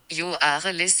You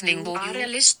are listening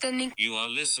You are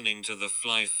listening to the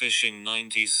Fly Fishing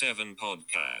 97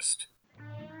 podcast.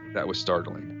 That was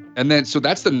startling. And then, so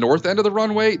that's the north end of the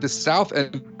runway. The south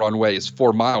end of the runway is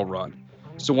 4 Mile Run.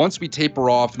 So once we taper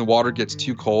off and the water gets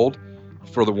too cold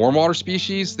for the warm water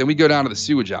species, then we go down to the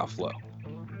sewage outflow.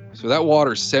 So that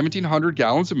water is 1,700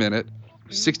 gallons a minute,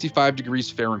 65 degrees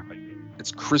Fahrenheit.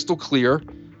 It's crystal clear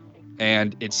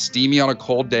and it's steamy on a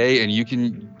cold day, and you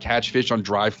can catch fish on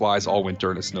dry flies all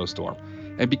winter in a snowstorm.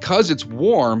 And because it's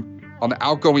warm, on the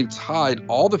outgoing tide,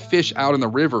 all the fish out in the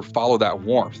river follow that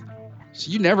warmth. So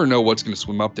you never know what's going to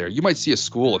swim up there. You might see a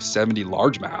school of 70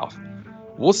 largemouth.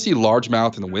 We'll see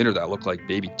largemouth in the winter that look like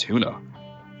baby tuna.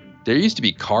 There used to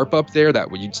be carp up there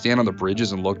that when you'd stand on the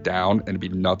bridges and look down and it'd be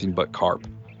nothing but carp.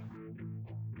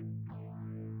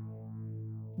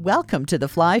 Welcome to the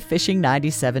Fly Fishing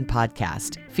 97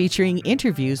 podcast, featuring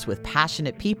interviews with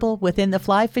passionate people within the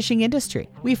fly fishing industry.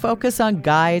 We focus on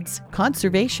guides,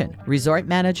 conservation, resort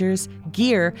managers,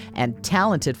 gear, and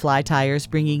talented fly tyers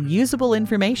bringing usable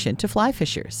information to fly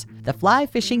fishers. The Fly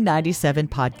Fishing 97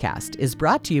 podcast is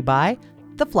brought to you by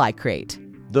The Fly Crate.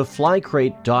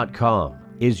 TheFlyCrate.com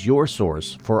is your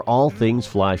source for all things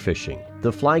fly fishing.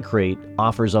 The Fly Crate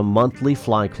offers a monthly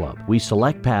fly club. We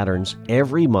select patterns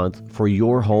every month for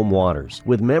your home waters.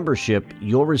 With membership,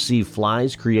 you'll receive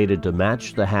flies created to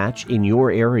match the hatch in your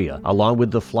area, along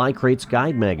with the Fly Crate's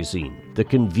guide magazine. The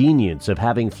convenience of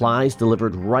having flies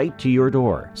delivered right to your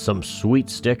door. Some sweet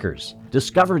stickers.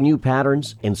 Discover new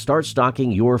patterns and start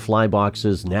stocking your fly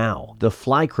boxes now.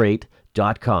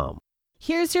 TheFlyCrate.com.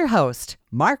 Here's your host,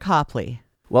 Mark Hopley.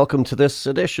 Welcome to this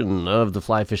edition of the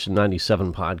Fly Fishing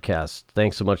 97 podcast.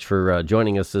 Thanks so much for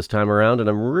joining us this time around, and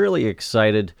I'm really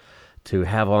excited to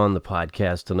have on the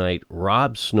podcast tonight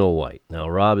Rob Snowhite. Now,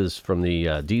 Rob is from the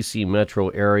DC metro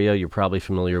area. You're probably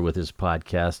familiar with his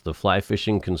podcast, the Fly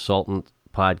Fishing Consultant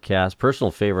podcast. Personal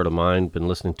favorite of mine, been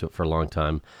listening to it for a long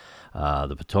time.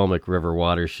 The Potomac River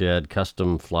watershed,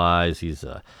 custom flies. He's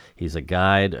a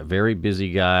guide, a very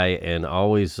busy guy, and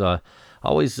always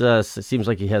seems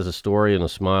like he has a story and a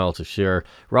smile to share.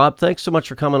 Rob, thanks so much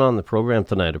for coming on the program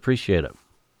tonight. Appreciate it.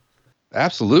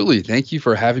 Absolutely. Thank you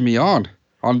for having me on.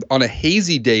 On a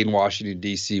hazy day in Washington,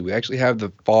 D.C., we actually have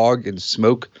the fog and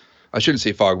smoke. I shouldn't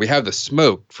say fog. We have the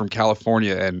smoke from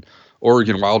California and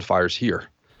Oregon wildfires here.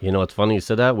 You know, it's funny you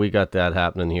said that. We got that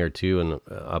happening here too, and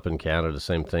up in Canada,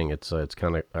 same thing. It's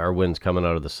kind of, our wind's coming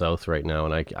out of the south right now,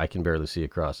 and I can barely see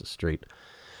across the street.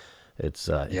 It's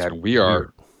and we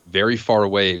are very far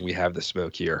away, and we have the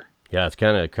smoke here. Yeah, it's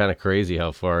kind of crazy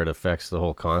how far it affects the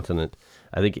whole continent.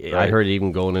 I think Right. I heard it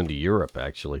even going into Europe,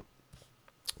 actually.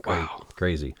 Wow.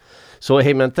 Crazy. So,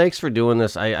 hey, man, thanks for doing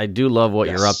this. I do love what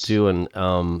you're up Yes. to,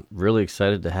 and really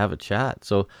excited to have a chat.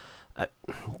 So,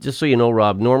 just so you know,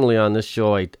 Rob, normally on this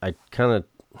show, I kind of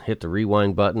hit the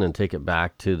rewind button and take it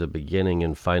back to the beginning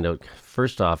and find out,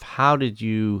 first off, how did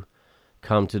you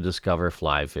come to discover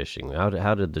fly fishing?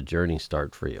 How did the journey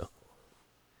start for you?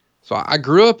 So I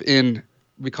grew up in,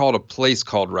 we call it a place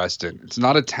called Reston. It's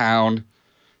not a town.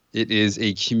 It is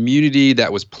a community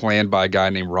that was planned by a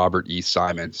guy named Robert E.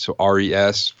 Simon. So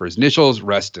RES for his initials,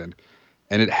 Reston.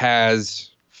 And it has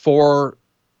 4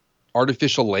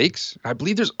 artificial lakes. I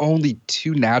believe there's only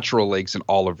 2 natural lakes in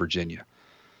all of Virginia.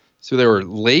 So there were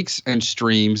lakes and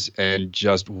streams and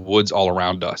just woods all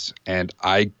around us. And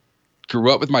I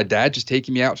grew up with my dad just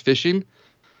taking me out fishing.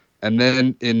 And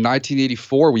then in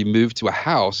 1984, we moved to a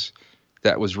house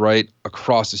that was right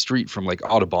across the street from Lake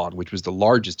Audubon, which was the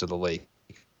largest of the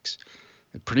lakes.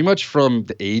 And pretty much from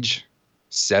the age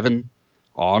 7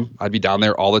 on, I'd be down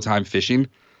there all the time fishing.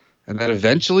 And then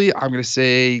eventually, I'm going to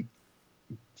say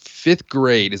 5th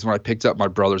grade is when I picked up my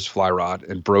brother's fly rod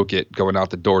and broke it going out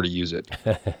the door to use it.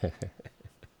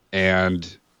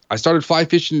 And I started fly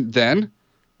fishing then.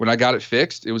 When I got it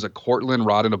fixed, it was a Cortland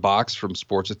rod in a box from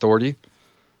Sports Authority.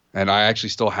 And I actually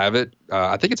still have it.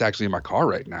 I think it's actually in my car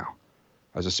right now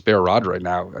as a spare rod right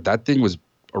now. That thing was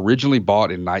originally bought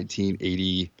in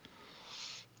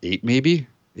 1988, maybe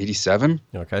 87.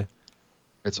 Okay.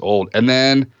 It's old. And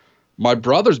then my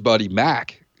brother's buddy,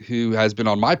 Mac, who has been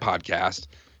on my podcast,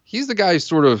 he's the guy who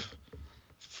sort of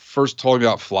first told me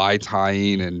about fly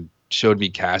tying and showed me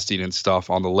casting and stuff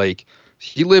on the lake.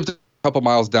 He lived a couple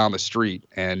miles down the street,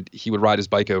 and he would ride his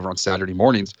bike over on Saturday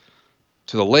mornings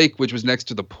to the lake, which was next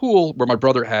to the pool where my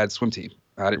brother had swim team.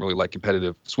 I didn't really like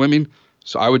competitive swimming,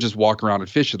 so I would just walk around and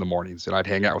fish in the mornings, and I'd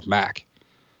hang out with Mac.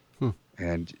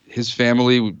 And his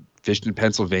family fished in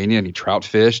Pennsylvania, and he trout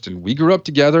fished, and we grew up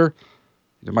together.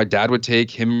 You know, my dad would take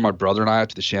him, my brother, and I out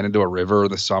to the Shenandoah River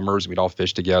in the summers. We'd all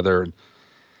fish together. And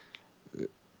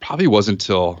it probably wasn't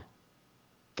until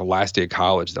the last day of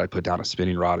college that I put down a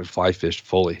spinning rod and fly fished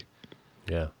fully.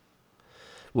 Yeah.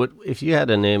 What if you had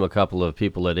to name a couple of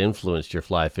people that influenced your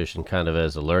fly fishing kind of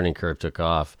as the learning curve took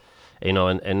off,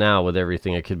 and now with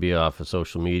everything, it could be off of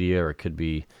social media or it could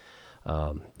be,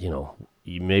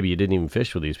 maybe you didn't even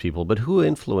fish with these people, but who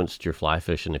influenced your fly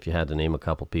fishing if you had to name a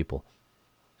couple people?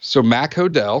 So Mac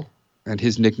Hodell, and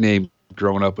his nickname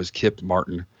growing up was Kip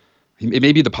Martin. It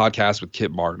may be the podcast with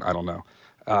Kip Martin. I don't know.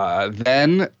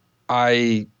 Then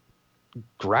I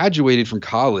graduated from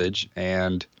college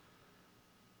and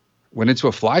went into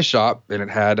a fly shop, and it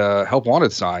had a help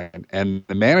wanted sign. And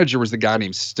the manager was the guy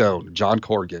named Stone, John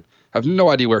Corrigan. I have no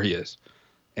idea where he is.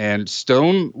 And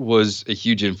Stone was a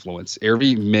huge influence.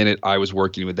 Every minute I was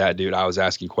working with that dude, I was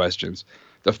asking questions.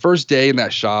 The first day in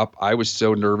that shop, I was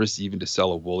so nervous even to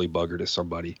sell a woolly bugger to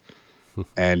somebody.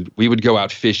 And we would go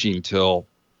out fishing till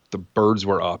the birds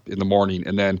were up in the morning,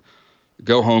 and then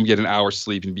go home, get an hour's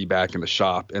sleep, and be back in the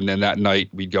shop. And then that night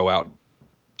we'd go out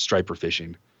striper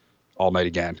fishing all night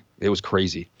again. It was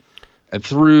crazy. And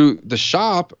through the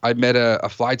shop, I met a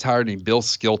fly tyer named Bill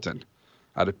Skilton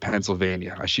out of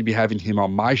Pennsylvania. I should be having him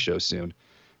on my show soon.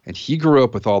 And he grew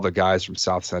up with all the guys from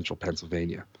South Central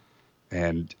Pennsylvania.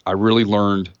 And I really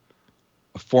learned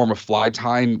a form of fly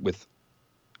tying with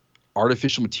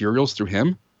artificial materials through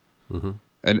him. Mm-hmm.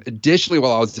 And additionally,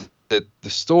 while I was at the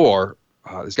store,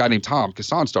 this guy named Tom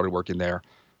Casson started working there.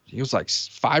 He was like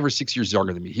 5 or 6 years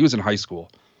younger than me. He was in high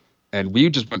school. And we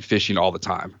just went fishing all the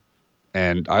time.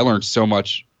 And I learned so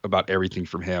much about everything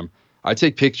from him. I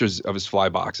take pictures of his fly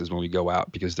boxes when we go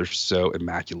out because they're so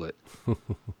immaculate.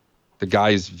 The guy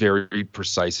is very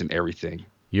precise in everything.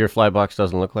 Your fly box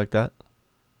doesn't look like that?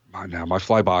 My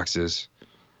fly boxes,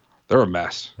 they're a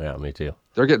mess. Yeah, me too.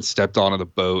 They're getting stepped on the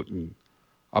boat. And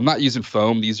I'm not using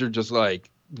foam. These are just like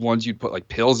ones you'd put like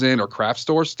pills in or craft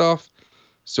store stuff.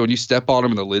 So when you step on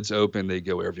them and the lid's open, they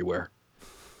go everywhere.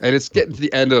 And it's getting to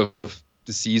the end of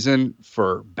the season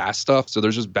for bass stuff. So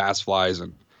there's just bass flies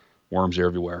and worms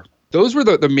everywhere. Those were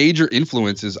the major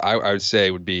influences I would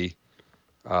say would be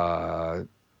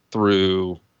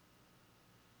through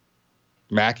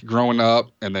Mac growing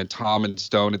up, and then Tom and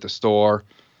Stone at the store.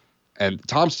 And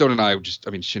Tom, Stone, and I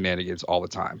shenanigans all the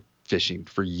time, fishing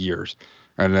for years.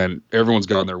 And then everyone's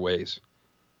gone their ways.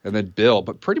 And then Bill.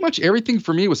 But pretty much everything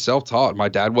for me was self-taught. My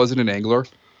dad wasn't an angler.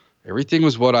 Everything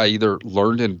was what I either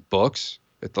learned in books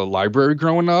at the library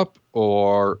growing up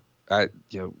or at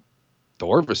the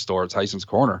Orvis store at Tyson's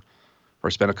Corner, where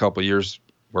I spent a couple of years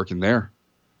working there.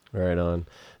 Right on.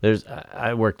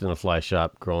 I worked in a fly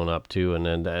shop growing up too, and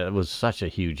then it was such a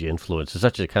huge influence. It's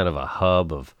such a kind of a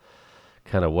hub of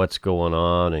kind of what's going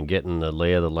on and getting the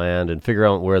lay of the land and figure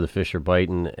out where the fish are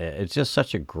biting. It's just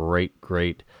such a great.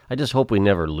 I just hope we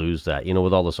never lose that.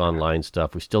 With all this online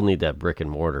stuff, we still need that brick and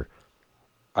mortar.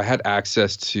 I had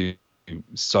access to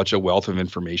such a wealth of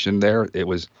information there. It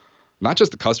was not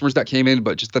just the customers that came in,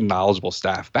 but just the knowledgeable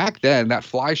staff. Back then, that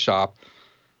fly shop,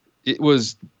 it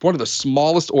was one of the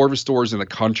smallest Orvis stores in the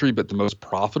country, but the most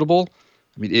profitable.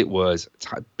 It was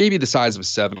maybe the size of a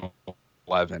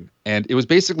 7-Eleven. And it was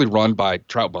basically run by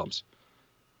trout bums.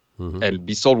 Mm-hmm. And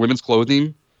we sold women's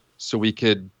clothing so we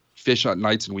could fish on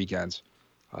nights and weekends.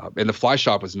 And the fly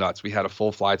shop was nuts. We had a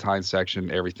full fly tying section,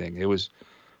 everything. It was...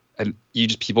 And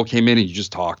people came in and you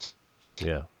just talked.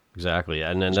 Yeah, exactly.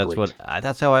 And then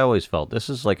that's how I always felt. This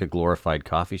is like a glorified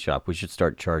coffee shop. We should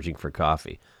start charging for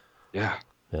coffee. Yeah.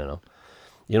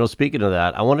 Speaking of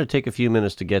that, I want to take a few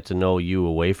minutes to get to know you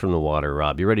away from the water,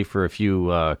 Rob. You ready for a few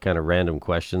kind of random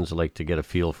questions? I'd like to get a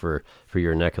feel for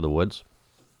your neck of the woods.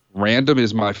 Random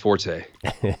is my forte.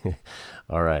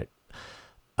 All right.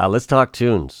 Let's talk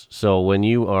tunes. So when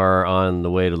you are on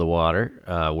the way to the water,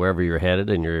 wherever you're headed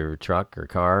in your truck or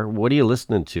car, what are you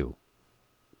listening to?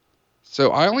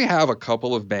 So I only have a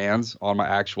couple of bands on my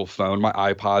actual phone. My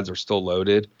iPods are still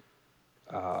loaded.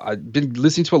 I've been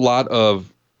listening to a lot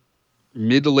of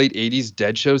mid to late 80s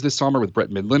Dead shows this summer with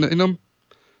Brett Midland in them.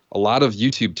 A lot of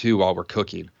YouTube, too, while we're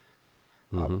cooking.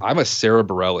 Mm-hmm. I'm a Sarah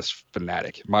Bareilles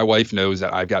fanatic. My wife knows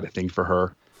that I've got a thing for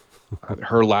her.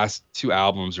 Her last 2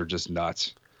 albums are just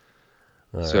nuts.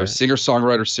 Right.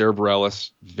 Singer-songwriter Sarah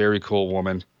Bareilles, very cool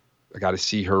woman. I got to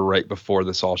see her right before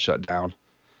this all shut down.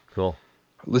 Cool.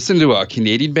 Listen to a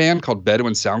Canadian band called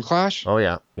Bedouin Soundclash. Oh,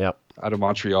 yeah. Yep. Out of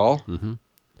Montreal. Mm-hmm.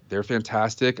 They're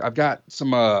fantastic. I've got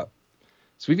some... so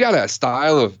we've got a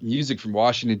style of music from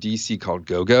Washington, D.C. called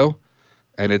go-go,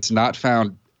 and it's not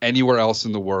found anywhere else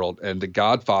in the world. And the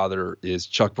godfather is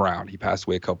Chuck Brown. He passed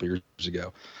away a couple years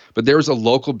ago. But there's a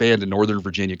local band in Northern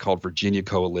Virginia called Virginia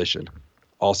Coalition,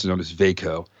 also known as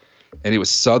VACO. And it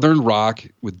was Southern rock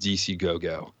with DC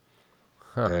go-go.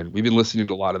 Huh. And we've been listening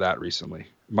to a lot of that recently.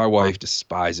 My wife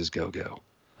despises go-go.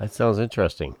 That sounds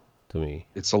interesting to me.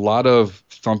 It's a lot of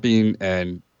thumping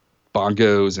and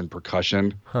bongos and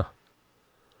percussion. Huh.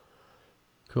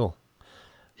 Cool.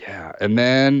 Yeah, and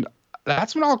then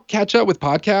that's when I'll catch up with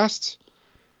podcasts.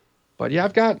 But yeah,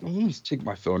 let me take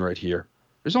my phone right here.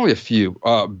 There's only a few.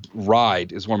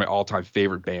 Ride is one of my all-time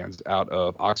favorite bands out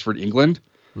of Oxford, England.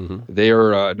 They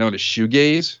are known as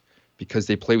shoegaze because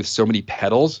they play with so many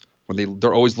pedals when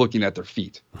they're always looking at their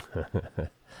feet.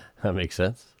 That makes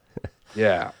sense.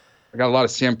 Yeah. I got a lot of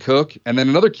Sam Cooke, and then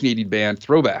another Canadian band,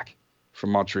 Throwback,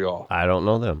 from Montreal. I don't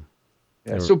know them.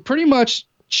 Yeah, so pretty much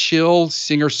chill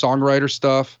singer-songwriter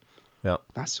stuff. Yeah.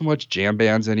 Not so much jam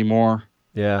bands anymore.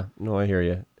 Yeah, no, I hear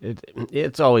you.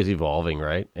 It's always evolving,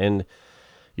 right? And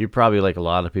you're probably like a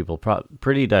lot of people,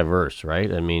 pretty diverse,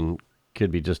 right? I mean,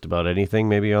 could be just about anything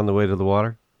maybe on the way to the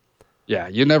water. Yeah,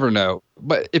 you never know.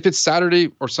 But if it's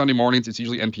Saturday or Sunday mornings, it's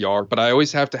usually NPR. But I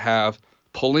always have to have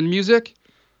pull-in music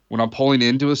when I'm pulling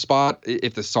into a spot.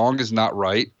 If the song is not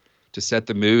right to set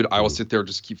the mood, I will sit there and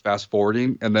just keep fast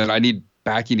forwarding. And then I need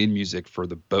backing in music for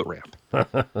the boat ramp.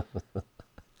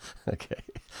 Okay,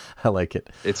 I like it.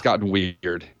 It's gotten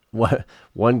weird.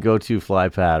 One go-to fly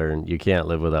pattern you can't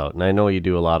live without, and I know you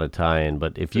do a lot of tie-in,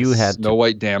 but if you had Snow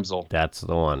White Damsel. that's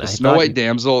the one. The Snow White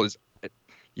Damsel is,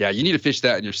 yeah, you need to fish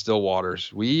that in your still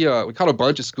waters. We caught a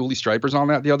bunch of schoolie stripers on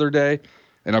that the other day,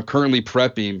 and I'm currently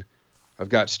prepping. I've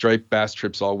got striped bass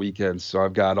trips all weekend, so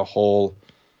I've got a whole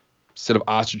set of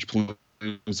ostrich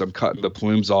plumes. I'm cutting the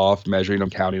plumes off, measuring them,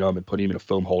 counting them, and putting them in a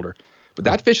foam holder. But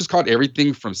that fish has caught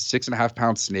everything from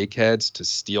 6.5-pound snakeheads to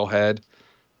steelhead,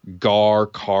 gar,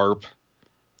 carp.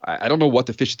 I don't know what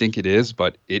the fish think it is,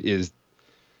 but it is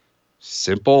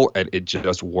simple and it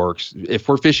just works. If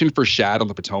we're fishing for shad on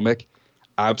the Potomac,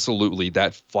 absolutely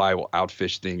that fly will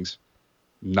outfish things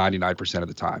 99% of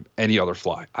the time. Any other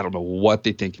fly. I don't know what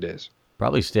they think it is.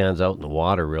 probably stands out in the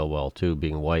water real well too,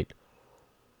 being white.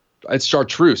 It's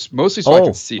chartreuse, mostly so I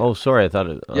can see it. Oh, sorry, I thought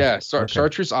it. Yeah, okay.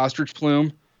 chartreuse ostrich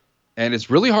plume. And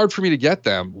it's really hard for me to get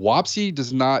them. Wapsi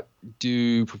does not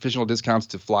do professional discounts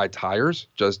to fly tires,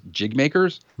 just jig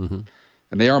makers. Mm-hmm.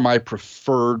 And they are my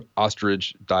preferred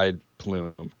ostrich dyed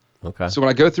plume. Okay. So when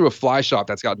I go through a fly shop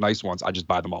that's got nice ones, I just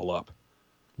buy them all up.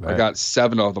 Right. I got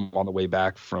 7 of them on the way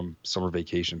back from summer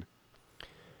vacation.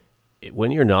 When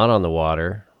you're not on the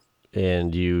water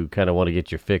and you kind of want to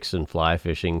get your fix in fly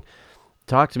fishing,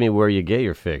 talk to me where you get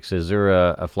your fix. Is there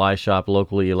a fly shop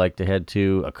locally you like to head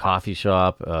to, a coffee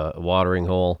shop, a watering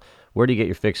hole? Where do you get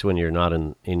your fix when you're not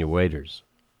in your waders?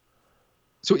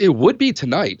 So it would be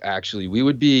tonight, actually. We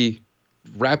would be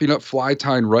wrapping up fly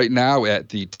tying right now at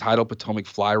the Tidal Potomac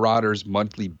Fly Rodders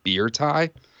monthly beer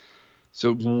tie.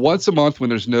 So once a month when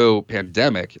there's no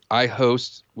pandemic, I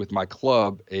host with my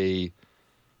club a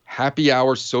happy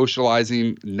hour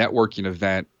socializing networking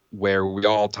event where we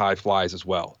all tie flies as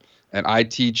well. And I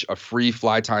teach a free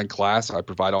fly tying class. I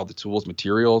provide all the tools,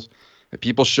 materials, and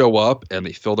people show up and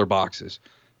they fill their boxes.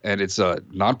 And it's a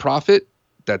nonprofit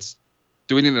that's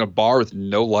doing it in a bar with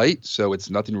no light, so it's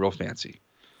nothing real fancy.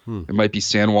 It might be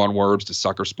San Juan worms to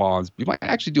sucker spawns. We might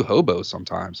actually do hobos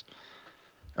sometimes.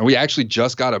 And we actually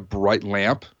just got a bright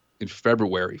lamp in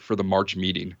February for the March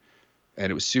meeting.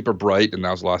 And it was super bright, and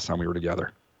that was the last time we were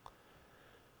together.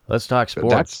 Let's talk So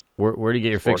sports. Where do you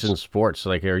get your fix sports. in sports?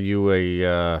 Like, are you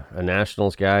a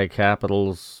Nationals guy,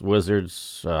 Capitals,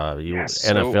 Wizards,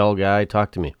 NFL guy?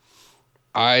 Talk to me.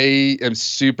 I am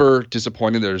super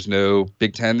disappointed there's no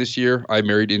Big Ten this year. I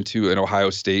married into an Ohio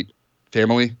State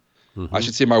family. Mm-hmm. I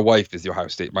should say my wife is the Ohio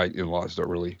State. My in-laws don't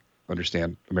really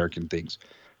understand American things.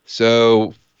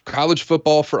 So college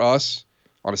football for us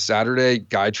on a Saturday,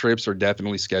 guide trips are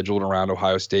definitely scheduled around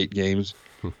Ohio State games.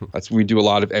 That's when we do a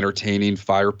lot of entertaining,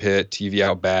 fire pit, TV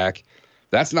out back.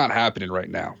 That's not happening right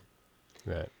now.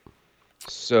 Right.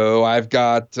 So I've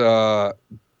got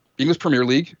English Premier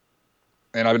League,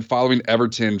 and I've been following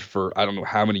Everton for I don't know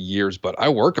how many years, but I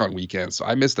work on weekends, so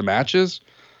I miss the matches.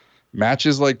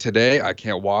 Matches like today, I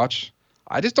can't watch.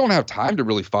 I just don't have time to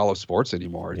really follow sports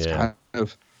anymore. It's kind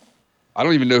of, I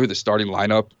don't even know who the starting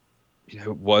lineup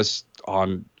was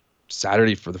on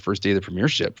Saturday for the first day of the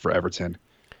Premiership for Everton.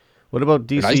 What about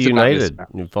DC United?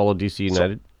 You follow DC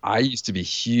United? So I used to be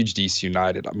huge DC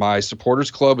United. My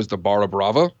supporters club is the Barra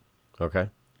Brava. Okay.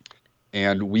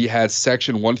 And we had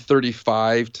section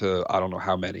 135 to I don't know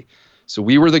how many. So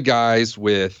we were the guys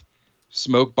with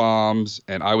smoke bombs,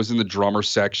 and I was in the drummer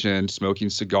section smoking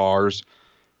cigars.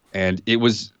 And it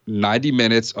was 90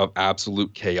 minutes of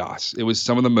absolute chaos. It was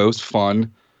some of the most fun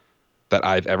that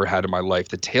I've ever had in my life.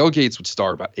 The tailgates would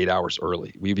start about 8 hours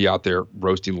early. We'd be out there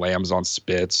roasting lambs on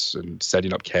spits and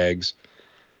setting up kegs.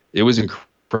 It was incredible.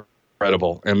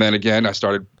 incredible. And then again, I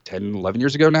started 10, 11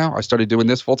 years ago now. I started doing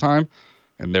this full time,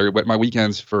 and there went my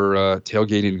weekends for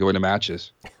tailgating and going to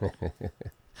matches.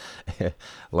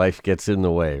 Life gets in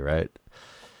the way, right?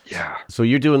 Yeah. So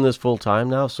you're doing this full time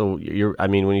now? So I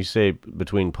mean, when you say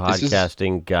between This is-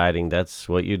 podcasting, guiding, that's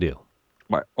what you do.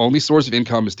 My only source of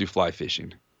income is through fly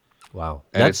fishing. Wow.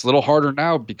 And it's a little harder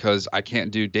now because I can't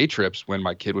do day trips when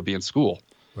my kid would be in school.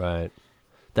 Right.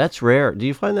 That's rare. Do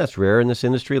you find that's rare in this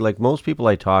industry? Like most people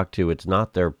I talk to, it's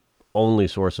not their only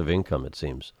source of income, it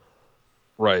seems.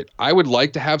 Right. I would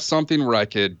like to have something where I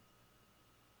could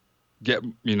get,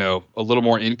 a little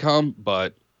more income,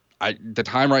 but the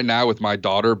time right now with my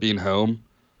daughter being home,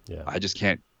 Yeah. I just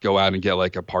can't go out and get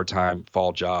like a part-time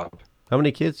fall job. How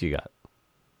many kids you got?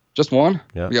 Just one.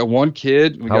 Yeah. We got one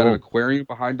kid. We How got an old? aquarium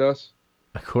behind us.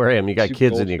 Aquarium. You got Two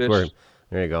kids in the goldfish. aquarium.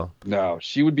 There you go. No,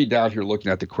 she would be down here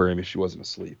looking at the aquarium if she wasn't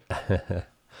asleep.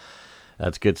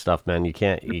 That's good stuff, man. You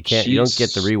don't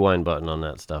get the rewind button on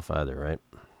that stuff either, right?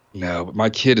 No, but my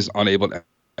kid is unable to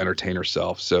entertain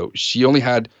herself. So she only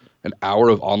had an hour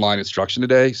of online instruction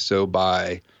today. So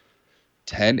by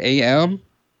 10 a.m.,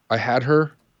 I had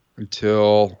her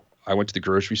until I went to the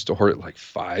grocery store at like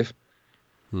 5.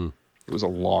 It was a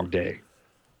long day.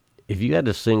 If you had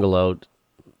to single out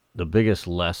the biggest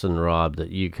lesson, Rob, that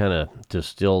you kind of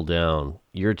distill down,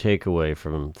 your takeaway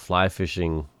from fly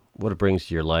fishing, what it brings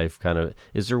to your life,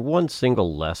 is there one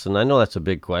single lesson? I know that's a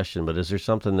big question, but is there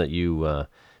something that you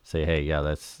say, hey, yeah,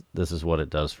 this is what it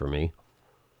does for me?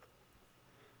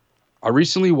 I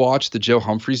recently watched the Joe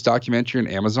Humphreys documentary on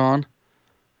Amazon,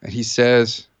 and he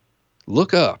says,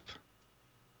 look up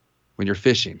when you're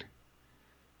fishing.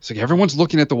 It's like everyone's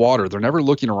looking at the water. They're never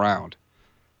looking around.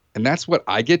 And that's what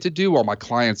I get to do while my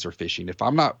clients are fishing. If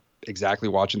I'm not exactly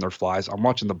watching their flies, I'm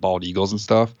watching the bald eagles and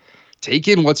stuff. Take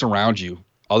in what's around you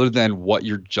other than what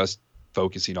you're just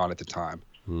focusing on at the time.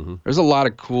 Mm-hmm. There's a lot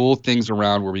of cool things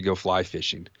around where we go fly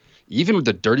fishing. Even with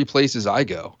the dirty places I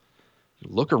go,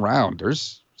 look around.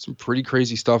 There's some pretty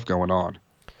crazy stuff going on.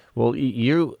 Well,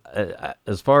 you,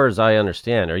 as far as I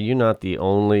understand, are you not the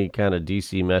only kind of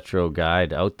DC Metro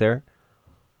guide out there?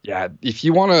 Yeah, if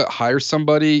you want to hire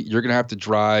somebody, you're going to have to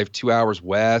drive 2 hours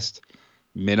west,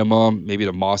 minimum, maybe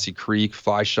to Mossy Creek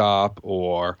Fly Shop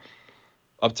or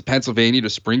up to Pennsylvania to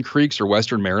Spring Creeks or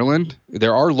Western Maryland.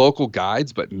 There are local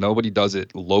guides, but nobody does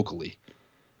it locally.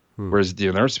 Whereas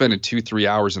they're spending 2-3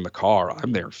 hours in the car.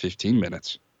 I'm there in 15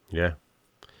 minutes. Yeah.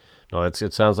 No, it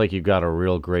sounds like you've got a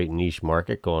real great niche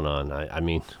market going on. I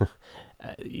mean,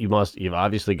 you've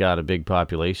obviously got a big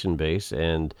population base,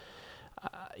 and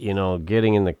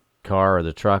getting in the car or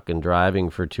the truck and driving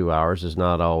for 2 hours is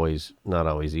not always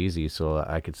easy. So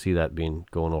I could see that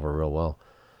going over real well.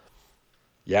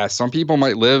 Yeah, some people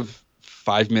might live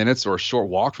 5 minutes or a short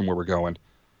walk from where we're going,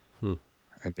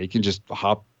 and they can just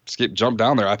hop, skip, jump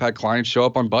down there. I've had clients show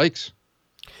up on bikes.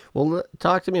 Well,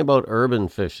 talk to me about urban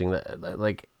fishing.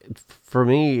 Like, for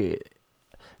me,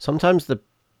 sometimes the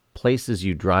places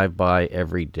you drive by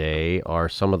every day are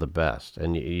some of the best,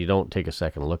 and you don't take a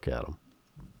second look at them.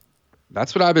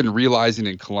 That's what I've been realizing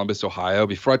in Columbus, Ohio.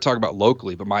 Before I talk about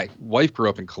locally, but my wife grew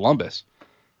up in Columbus,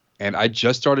 and I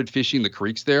just started fishing the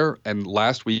creeks there. And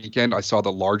last weekend, I saw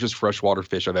the largest freshwater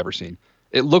fish I've ever seen.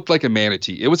 It looked like a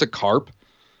manatee. It was a carp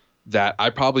that I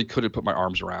probably couldn't put my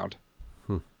arms around.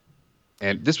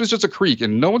 And this was just a creek,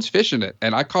 and no one's fishing it.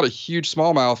 And I caught a huge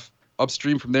smallmouth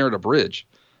upstream from there at a bridge.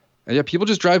 And yeah, people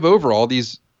just drive over all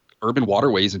these urban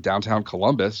waterways in downtown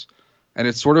Columbus. And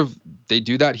it's sort of, they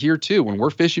do that here too. When we're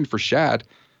fishing for shad,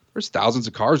 there's thousands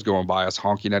of cars going by us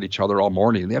honking at each other all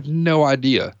morning. And they have no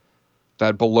idea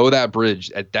that below that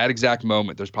bridge, at that exact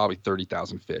moment, there's probably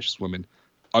 30,000 fish swimming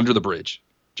under the bridge,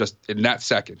 just in that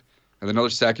second. And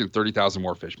another second, 30,000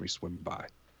 more fish may swim by.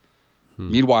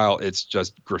 Meanwhile, it's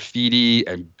just graffiti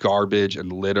and garbage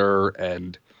and litter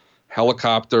and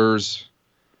helicopters,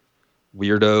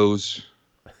 weirdos.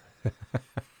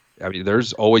 I mean,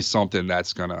 there's always something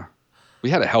that's we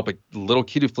had to help a little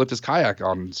kid who flipped his kayak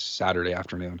on Saturday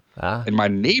afternoon. And my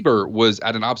neighbor was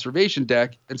at an observation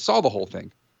deck and saw the whole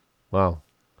thing. Wow.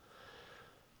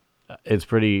 It's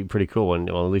pretty cool. And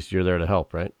well, at least you're there to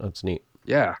help, right? That's neat.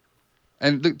 Yeah.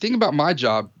 And the thing about my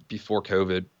job before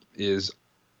COVID is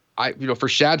for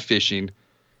shad fishing,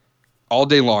 all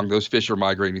day long, those fish are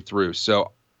migrating through.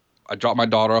 So I drop my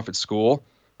daughter off at school.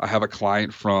 I have a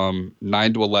client from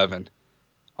 9 to 11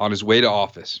 on his way to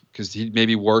office because he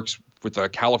maybe works with a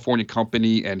California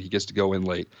company and he gets to go in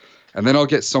late. And then I'll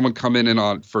get someone come in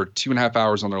for 2.5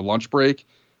 hours on their lunch break.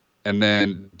 And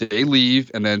then they leave.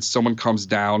 And then someone comes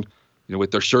down, with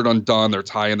their shirt undone, their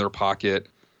tie in their pocket,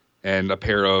 and a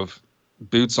pair of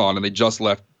boots on. And they just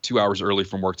left 2 hours early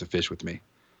from work to fish with me.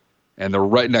 and they're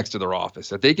right next to their office.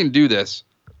 That they can do this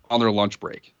on their lunch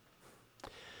break.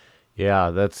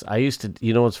 Yeah, I used to,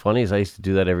 you know what's funny is I used to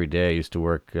do that every day. I used to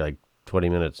work like 20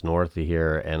 minutes north of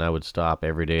here, and I would stop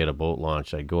every day at a boat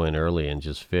launch. I'd go in early and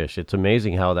just fish. It's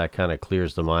amazing how that kind of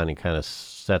clears the mind and kind of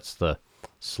sets the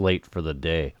slate for the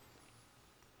day.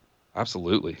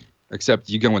 Absolutely. Except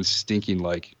you go in stinking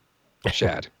like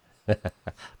shad.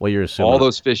 Well, you're assuming All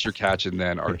those fish you're catching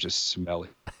then are just smelly.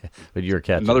 but you're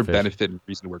catching Another fish. benefit and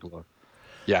reason to work alone.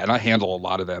 Yeah, and I handle a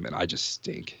lot of them, and I just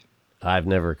stink. I've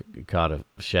never caught a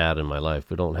shad in my life.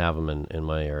 We don't have them in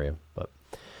my area, but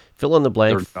fill in the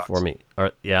blank They're nuts. for me.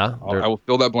 Yeah? I will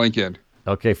fill that blank in.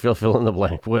 Okay, fill in the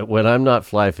blank. When I'm not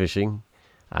fly fishing,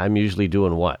 I'm usually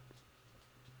doing what?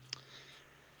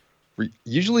 We're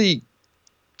usually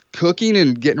cooking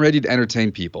and getting ready to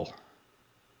entertain people.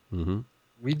 Mm-hmm.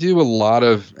 We do a lot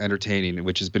of entertaining,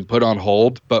 which has been put on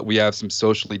hold, but we have some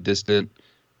socially distant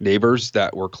neighbors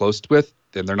that we're close with,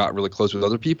 and they're not really close with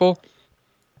other people.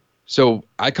 So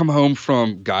I come home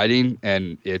from guiding,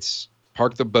 and it's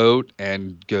park the boat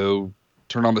and go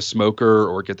turn on the smoker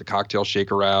or get the cocktail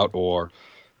shaker out or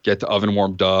get the oven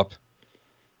warmed up.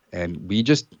 And we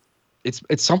just, it's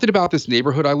something about this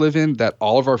neighborhood I live in that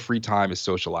all of our free time is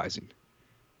socializing.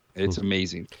 It's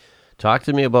amazing. Talk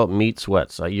to me about meat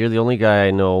sweats. You're the only guy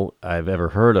I know I've ever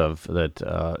heard of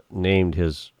that named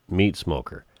his meat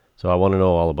smoker. So I want to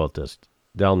know all about this.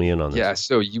 Dial me in on this. Yeah,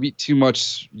 so you eat too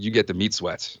much, you get the meat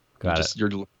sweats. Got it. You're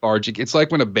lethargic. It's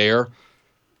like when a bear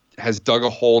has dug a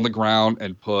hole in the ground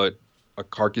and put a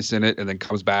carcass in it and then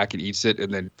comes back and eats it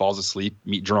and then falls asleep,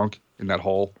 meat drunk in that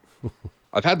hole.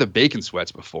 I've had the bacon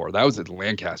sweats before. That was at the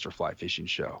Lancaster fly fishing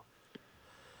show.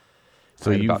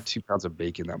 So I had you about 2 pounds of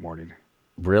bacon that morning.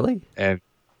 really? And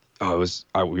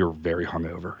we were very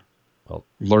hungover. Well,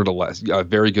 Learned a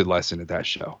very good lesson at that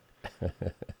show.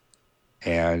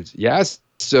 And yes,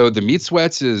 so the meat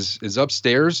sweats is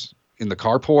upstairs in the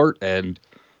carport, and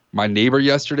my neighbor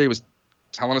yesterday was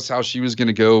telling us how she was going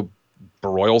to go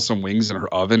broil some wings in her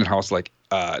oven, and I was like,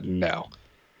 no.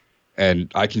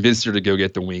 And I convinced her to go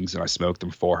get the wings, and I smoked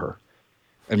them for her.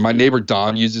 And my neighbor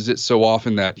Don uses it so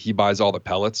often that he buys all the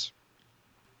pellets.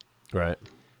 right.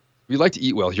 We like to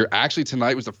eat well here. Actually,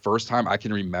 tonight was the first time I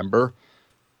can remember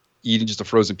eating just a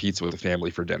frozen pizza with the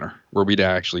family for dinner, where we'd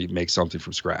actually make something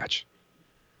from scratch.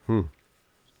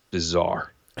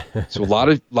 Bizarre. So a lot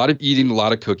of eating, a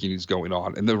lot of cooking is going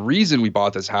on. And the reason we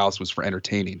bought this house was for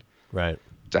entertaining, Right.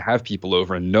 to have people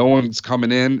over, and no one's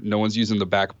coming in. No one's using the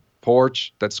back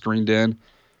porch that's screened in.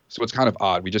 So it's kind of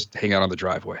odd. We just hang out on the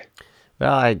driveway.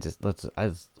 Well, I just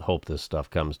hope this stuff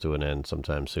comes to an end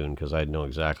sometime soon because I know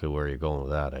exactly where you're going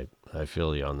with that. I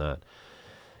feel you on that.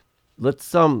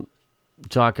 Let's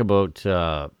talk about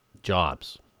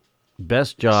jobs.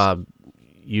 Best job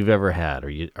you've ever had.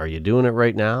 Are you doing it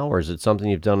right now, or is it something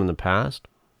you've done in the past?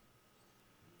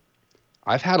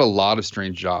 I've had a lot of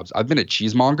strange jobs. I've been a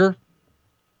cheesemonger.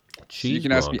 So you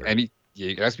can ask me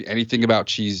you can ask me anything about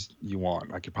cheese you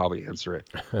want. I could probably answer it.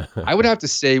 I would have to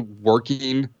say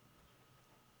working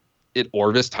at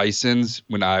Orvis Tyson's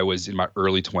when I was in my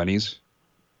early 20s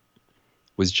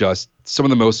was just some of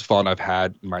the most fun I've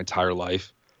had in my entire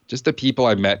life. Just the people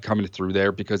I met coming through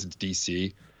there, because it's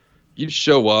DC. You'd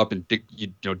show up and Dick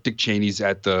Cheney's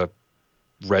at the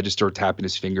register tapping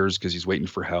his fingers because he's waiting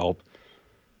for help.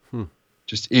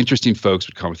 Just interesting folks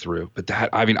would come through. But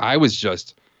I was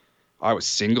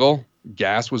single.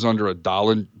 Gas was under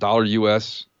 $1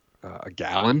 US a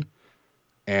gallon.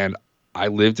 And I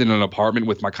lived in an apartment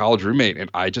with my college roommate, and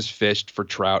I just fished for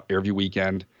trout every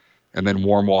weekend and then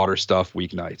warm water stuff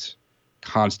weeknights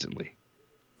constantly.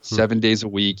 7 days a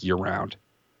week, year round.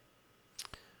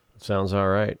 Sounds all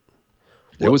right.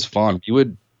 It was fun.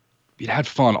 We'd had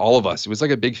fun, all of us. It was like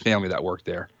a big family that worked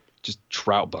there. Just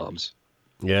trout bums.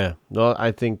 Yeah. No,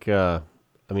 I think,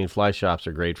 fly shops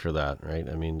are great for that, right?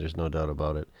 I mean, there's no doubt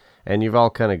about it. And you've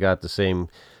all kind of got the same.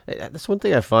 That's one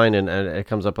thing I find, and it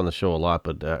comes up on the show a lot,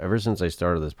 but ever since I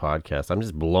started this podcast, I'm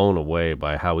just blown away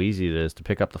by how easy it is to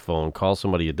pick up the phone, call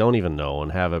somebody you don't even know,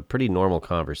 and have a pretty normal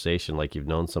conversation like you've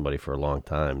known somebody for a long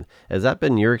time. Has that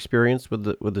been your experience with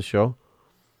the show?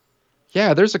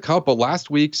 Yeah, there's a couple. Last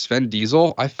week, Sven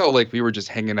Diesel, I felt like we were just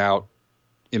hanging out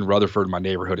in Rutherford, my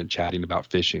neighborhood, and chatting about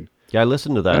fishing. Yeah, I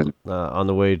listened to that on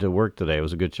the way to work today. It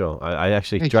was a good show. I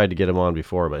actually tried to get him on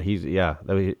before, but he's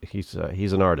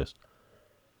an artist.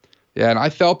 Yeah, and I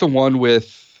felt the one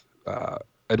with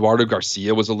Eduardo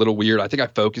Garcia was a little weird. I think I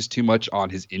focused too much on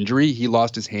his injury. He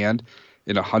lost his hand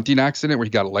in a hunting accident where he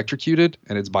got electrocuted,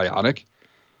 and it's bionic.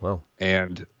 Well,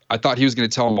 and I thought he was going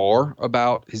to tell more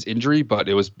about his injury, but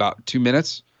it was about 2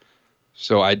 minutes.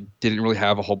 So I didn't really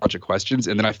have a whole bunch of questions.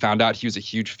 And then I found out he was a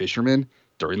huge fisherman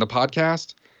during the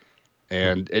podcast,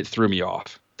 and it threw me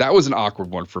off. That was an awkward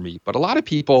one for me. But a lot of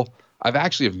people, I've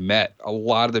actually have met a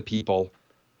lot of the people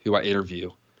who I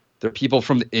interview. They're people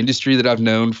from the industry that I've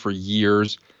known for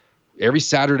years. Every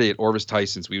Saturday at Orvis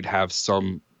Tyson's, we would have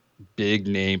some big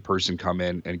name person come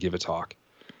in and give a talk.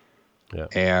 Yeah.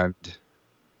 And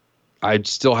I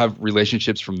still have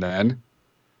relationships from then.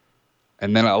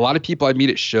 And then a lot of people I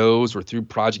meet at shows or through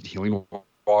Project Healing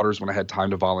Waters when I had time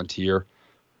to volunteer.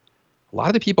 A lot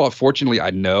of the people, fortunately,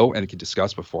 I know and can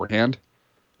discuss beforehand,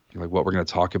 like what we're going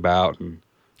to talk about. And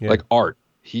like Art,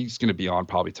 he's going to be on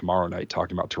probably tomorrow night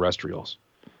talking about terrestrials.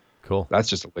 Cool. That's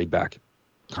just a laid back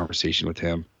conversation with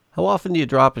him. How often do you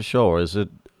drop a show? Or is it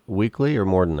weekly or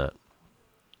more than that?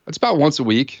 It's about once a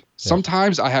week.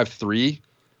 Sometimes I have 3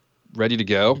 ready to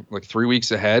go, like 3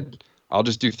 weeks ahead. I'll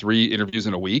just do 3 interviews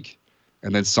in a week.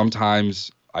 And then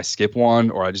sometimes I skip one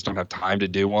or I just don't have time to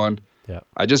do one. Yeah.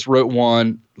 I just wrote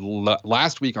one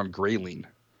last week on grayling.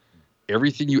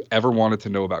 Everything you ever wanted to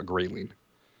know about grayling.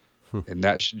 And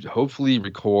that should hopefully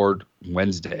record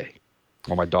Wednesday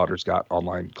while my daughter's got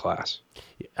online class.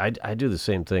 I do the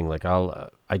same thing. Like have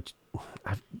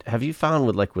you found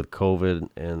with COVID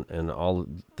and all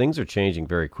things are changing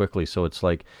very quickly. So it's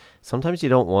like sometimes you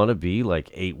don't want to be like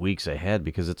 8 weeks ahead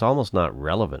because it's almost not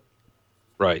relevant.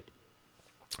 Right.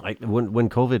 When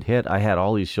COVID hit, I had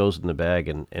all these shows in the bag,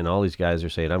 and all these guys are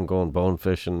saying, I'm going bone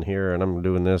fishing here, and I'm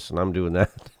doing this, and I'm doing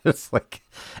that. It's like,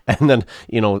 and then,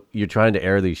 you're trying to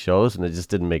air these shows, and it just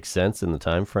didn't make sense in the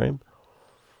time frame.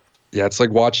 Yeah, it's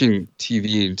like watching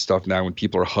TV and stuff now when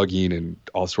people are hugging and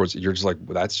all sorts. You're just like,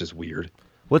 well, that's just weird.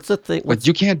 What's the thing? Like,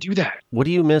 you can't do that. What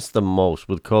do you miss the most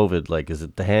with COVID? Like, is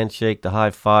it the handshake, the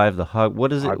high five, the hug?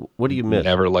 What is it? What do you miss?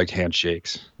 Never like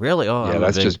handshakes. Really? Oh, yeah,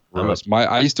 that's just gross.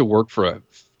 I used to work for a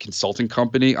consulting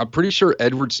company. I'm pretty sure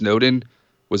Edward Snowden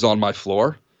was on my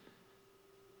floor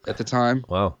at the time.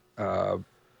 Wow.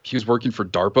 He was working for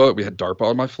DARPA. We had DARPA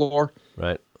on my floor.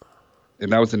 Right.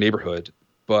 And that was the neighborhood.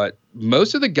 But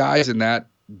most of the guys in that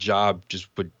job just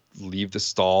would leave the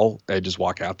stall and just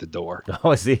walk out the door.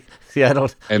 Oh, see, I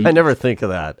never think of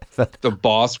that. The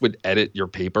boss would edit your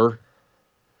paper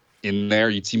in there.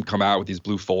 You'd see him come out with these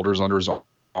blue folders under his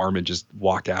arm and just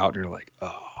walk out. And you're like,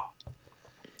 oh.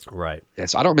 Right. Yeah,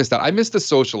 so I don't miss that. I miss the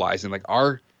socializing. Like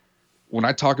when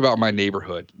I talk about my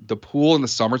neighborhood, the pool in the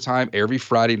summertime, every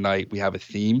Friday night, we have a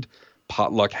themed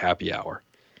potluck happy hour.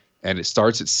 And it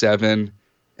starts at 7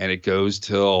 and it goes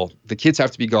till the kids have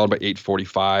to be gone by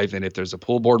 8:45. And if there's a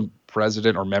pool board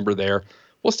president or member there,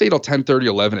 we'll stay till 10:30,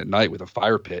 11 at night with a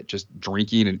fire pit, just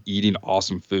drinking and eating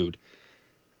awesome food.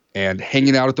 And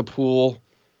hanging out at the pool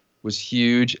was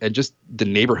huge. And just the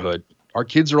neighborhood. Our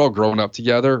kids are all growing up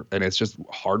together, and it's just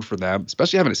hard for them,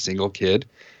 especially having a single kid,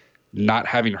 not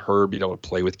having her be able to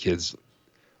play with kids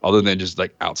other than just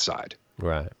like outside.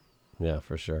 Right. Yeah,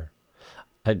 for sure.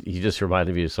 You just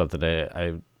reminded me of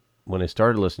something. When I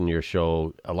started listening to your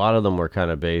show, a lot of them were kind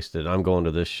of based that I'm going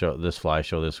to this fly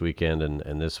show this weekend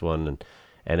and this one.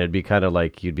 And it'd be kind of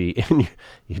like you'd be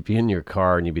in your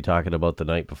car and you'd be talking about the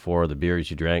night before, the beers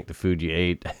you drank, the food you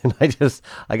ate. And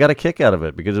I got a kick out of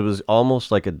it because it was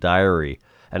almost like a diary.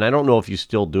 And I don't know if you're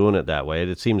still doing it that way.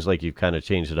 It seems like you've kind of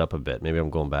changed it up a bit. Maybe I'm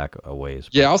going back a ways.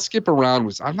 Yeah, I'll skip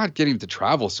around. I'm not getting to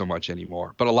travel so much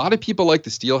anymore. But a lot of people like the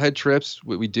Steelhead trips,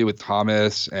 what we do with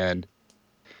Thomas and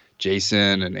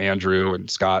Jason and Andrew and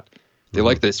Scott. They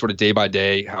like the sort of day by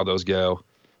day, how those go.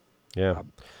 Yeah.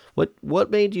 What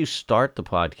made you start the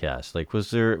podcast? Like,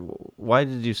 why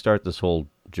did you start this whole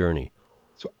journey?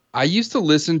 So I used to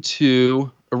listen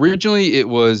to, originally it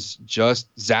was just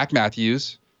Zach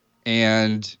Matthews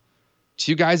and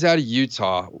 2 guys out of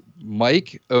Utah,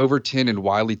 Mike Overton and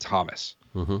Wiley Thomas.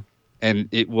 Mm-hmm. And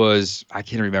it was, I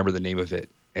can't remember the name of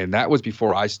it. And that was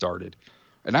before I started.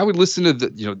 And I would listen to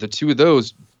the 2 of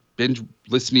those, binge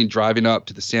listening, driving up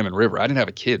to the Salmon River. I didn't have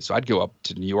a kid, so I'd go up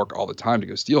to New York all the time to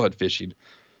go steelhead fishing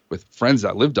with friends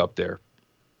that lived up there.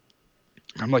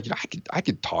 I'm like, I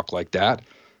could talk like that.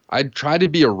 I tried to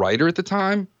be a writer at the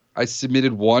time. I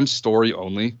submitted 1 story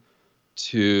only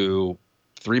to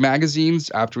 3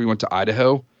 magazines after we went to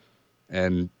Idaho.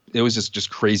 And it was just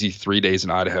crazy 3 days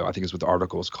in Idaho, I think is what the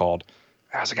article was called.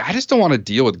 I was like, I just don't want to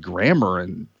deal with grammar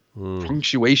and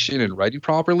punctuation and writing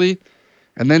properly.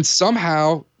 And then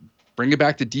somehow, bring it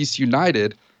back to DC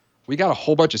United, we got a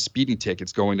whole bunch of speeding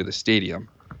tickets going to the stadium.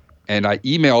 And I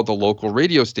emailed the local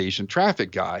radio station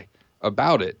traffic guy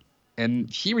about it. And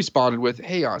he responded with,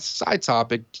 hey, on a side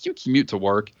topic, do you commute to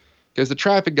work? Because the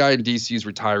traffic guy in DC is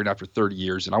retiring after 30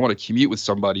 years, and I want to commute with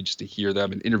somebody just to hear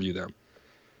them and interview them.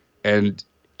 And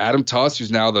Adam Tuss,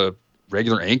 who's now the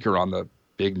regular anchor on the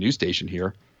big news station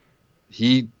here.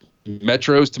 He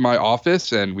metros to my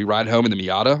office, and we ride home in the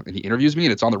Miata, and he interviews me,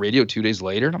 and it's on the radio 2 days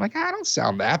later. And I'm like, I don't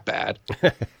sound that bad.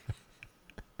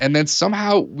 And then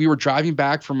somehow we were driving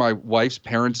back from my wife's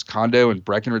parents' condo in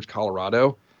Breckenridge,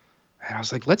 Colorado. And I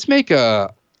was like, let's make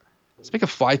a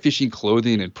fly fishing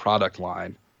clothing and product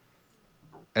line.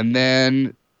 And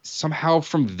then somehow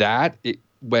from that, it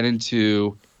went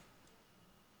into,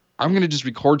 I'm going to just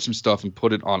record some stuff and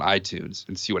put it on iTunes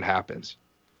and see what happens.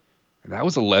 And that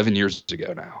was 11 years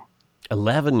ago now.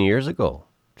 11 years ago.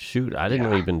 Shoot, I didn't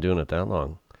know you'd been doing it that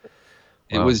long.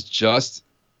 It Wow. was just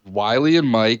Wiley and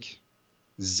Mike,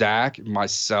 Zach,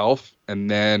 myself,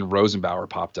 and then Rosenbauer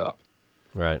popped up.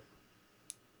 Right.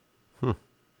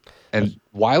 And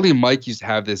Wiley and Mike used to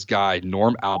have this guy,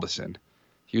 Norm Albison.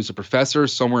 He was a professor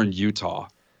somewhere in Utah.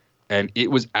 And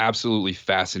it was absolutely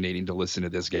fascinating to listen to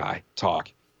this guy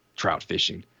talk trout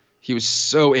fishing. He was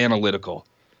so analytical.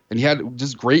 And he had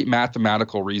this great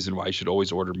mathematical reason why you should always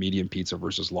order medium pizza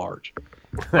versus large.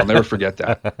 I'll never forget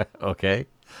that. Okay.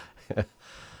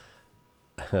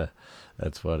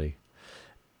 That's funny.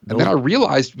 And then I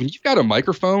realized when you've got a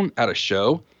microphone at a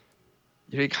show,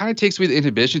 it kind of takes away the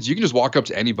inhibitions. You can just walk up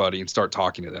to anybody and start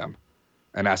talking to them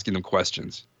and asking them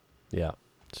questions. Yeah,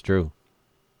 it's true.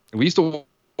 And we used to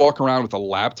walk around with a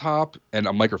laptop and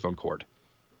a microphone cord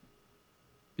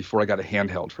before I got a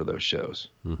handheld for those shows.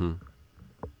 Mm-hmm.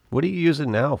 What are you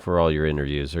using now for all your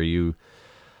interviews? Are you,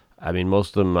 I mean,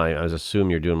 most of them, I assume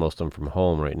you're doing most of them from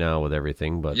home right now with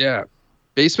everything, but Yeah.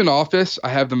 Basement office, I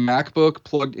have the MacBook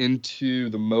plugged into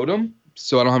the modem,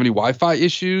 so I don't have any Wi-Fi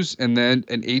issues, and then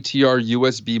an ATR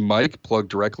USB mic plugged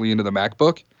directly into the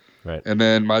MacBook. right. And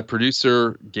then my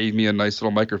producer gave me a nice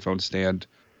little microphone stand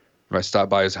when I stopped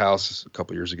by his house a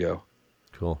couple years ago.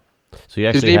 Cool. So you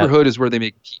His actually have, neighborhood is where they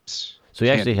make peeps. so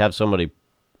you actually have somebody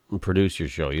produce your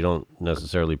show. You don't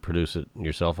necessarily produce it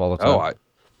yourself all the time. Oh,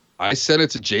 I sent it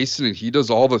to Jason, and he does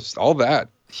all that.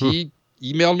 He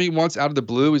emailed me once out of the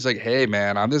blue. He's like, "Hey,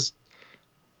 man, I'm this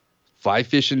fly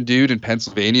fishing dude in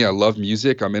Pennsylvania. I love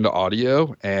music. I'm into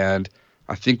audio, and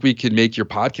I think we could make your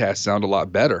podcast sound a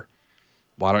lot better.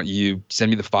 Why don't you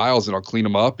send me the files and I'll clean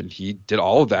them up?" And he did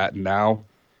all of that. And now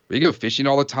we go fishing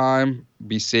all the time.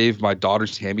 We save my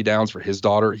daughter's hand-me-downs for his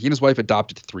daughter. He and his wife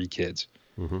adopted 3 kids.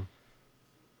 Mm-hmm.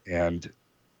 And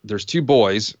there's 2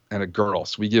 boys and a girl.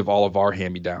 So we give all of our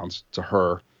hand-me-downs to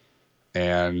her.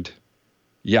 And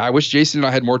yeah, I wish Jason and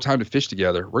I had more time to fish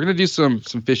together. We're going to do some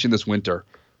fishing this winter.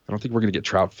 I don't think we're going to get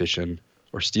trout fishing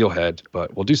or steelhead,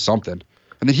 but we'll do something.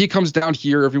 And then he comes down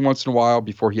here every once in a while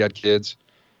before he had kids.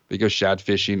 We go shad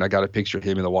fishing. I got a picture of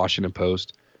him in the Washington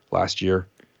Post last year.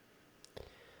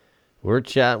 We're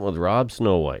chatting with Rob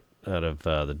Snowhite out of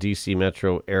the DC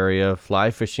metro area,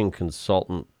 Fly Fishing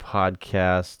Consultant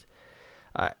Podcast.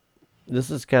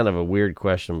 This is kind of a weird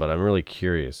question, but I'm really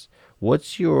curious.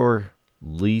 What's your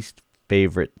least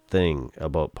favorite thing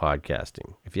about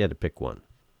podcasting, if you had to pick one?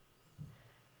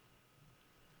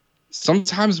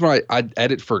 Sometimes when I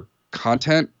edit for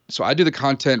content, so I do the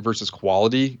content versus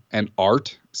quality, and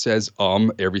art says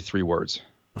every 3 words.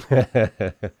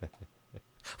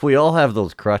 We all have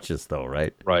those crutches, though,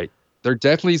 right? Right. There are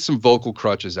definitely some vocal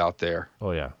crutches out there.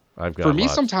 Oh, yeah. I've got For me,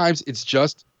 lots. sometimes it's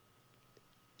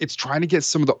trying to get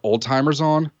some of the old timers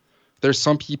on. There's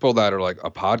some people that are like, a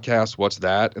podcast, what's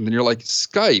that? And then you're like,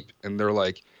 Skype. And they're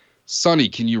like, Sonny,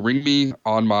 can you ring me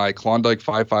on my Klondike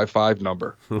 555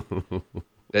 number?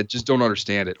 That just don't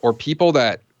understand it. Or people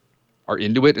that are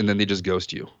into it and then they just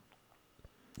ghost you.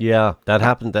 Yeah, that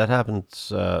happened. That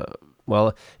happens. Well,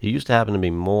 it used to happen to me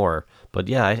more, but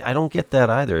yeah, I don't get that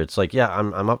either. It's like, yeah,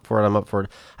 I'm up for it. I'm up for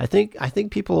it. I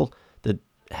think people that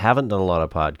haven't done a lot of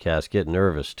podcasts get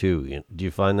nervous too. Do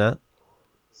you find that?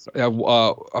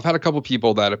 I've had a couple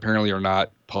people that apparently are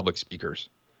not public speakers.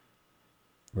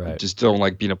 Right. Just don't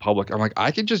like being a public. I'm like,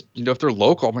 I could just, if they're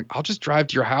local, I'm like, I'll just drive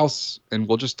to your house and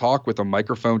we'll just talk with a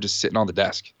microphone just sitting on the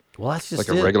desk. Well, that's just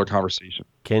Like it. a regular conversation.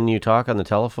 Can you talk on the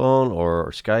telephone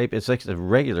or Skype? It's like a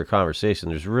regular conversation.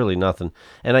 There's really nothing.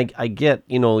 And I get,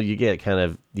 you get kind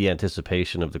of the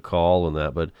anticipation of the call and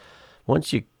that, but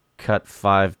once you cut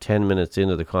 5-10 minutes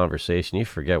into the conversation, you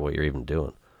forget what you're even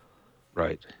doing.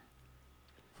 Right.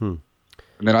 And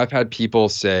then I've had people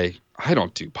say, I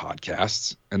don't do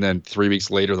podcasts. And then 3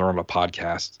 weeks later, they're on a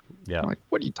podcast. Yeah. I'm like,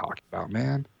 what are you talking about,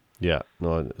 man? Yeah.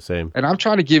 No, same. And I'm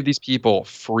trying to give these people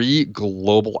free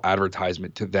global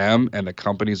advertisement to them and the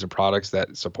companies and products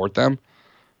that support them.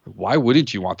 Why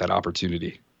wouldn't you want that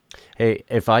opportunity? Hey,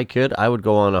 if I could, I would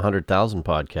go on 100,000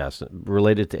 podcasts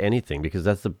related to anything because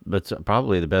that's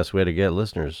probably the best way to get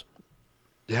listeners.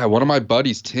 Yeah, one of my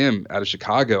buddies, Tim, out of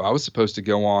Chicago, I was supposed to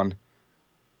go on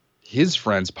his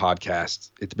friend's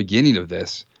podcast at the beginning of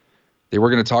this. They were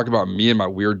going to talk about me and my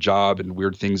weird job and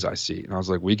weird things I see. And I was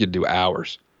like, we could do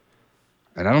hours.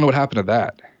 And I don't know what happened to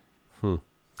that.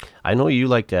 I know you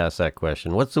like to ask that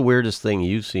question. What's the weirdest thing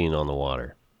you've seen on the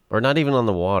water? Or not even on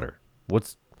the water?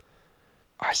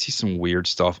 I see some weird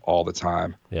stuff all the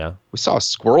time. Yeah. We saw a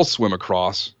squirrel swim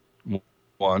across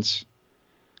once.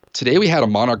 Today we had a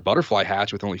monarch butterfly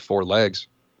hatch with only 4 legs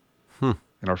in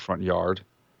our front yard.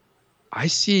 I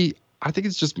think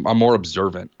it's just I'm more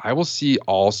observant. I will see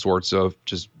all sorts of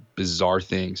just bizarre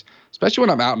things, especially when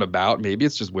I'm out and about. Maybe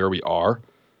it's just where we are,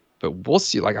 but we'll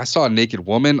see. Like I saw a naked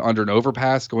woman under an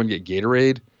overpass going to get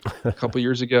Gatorade a couple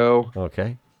years ago.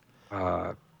 Okay.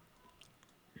 My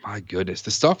goodness,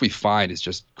 the stuff we find is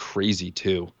just crazy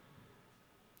too.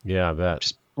 Yeah, I bet.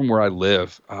 Just from where I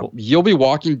live, you'll be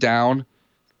walking down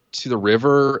to the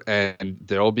river and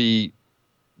there'll be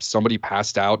somebody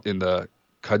passed out in the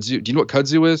kudzu. Do you know what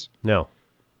kudzu is? No.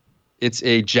 It's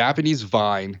a Japanese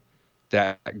vine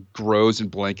that grows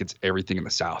and blankets everything in the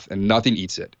South, and nothing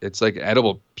eats it. It's like an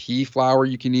edible pea flower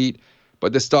you can eat,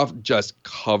 but this stuff just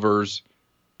covers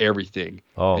everything.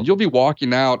 Oh. And you'll be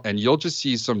walking out, and you'll just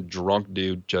see some drunk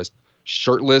dude just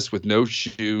shirtless with no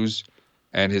shoes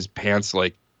and his pants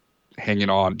like hanging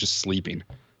on, just sleeping.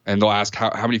 And they'll ask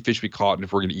how many fish we caught and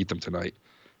if we're going to eat them tonight.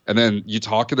 And then you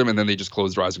talk to them, and then they just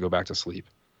close their eyes and go back to sleep.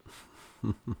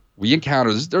 We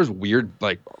encounter there's weird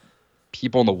like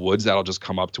people in the woods that'll just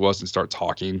come up to us and start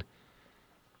talking.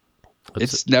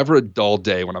 It's never a dull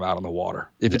day when I'm out on the water.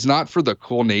 If it's not for the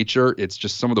cool nature, it's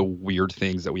just some of the weird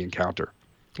things that we encounter.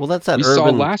 Well, that's that We saw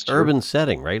last year. urban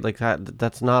setting, right? Like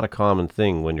that's not a common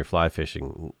thing when you're fly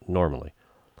fishing normally.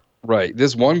 Right.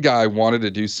 This one guy wanted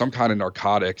to do some kind of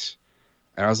narcotics.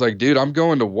 And I was like, dude, I'm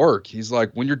going to work. He's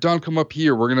like, when you're done, come up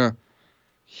here. We're going to,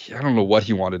 I don't know what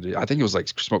he wanted to do. I think it was like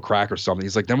smoke crack or something.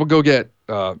 He's like, then we'll go get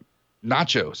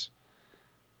nachos.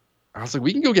 I was like,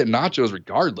 we can go get nachos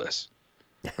regardless.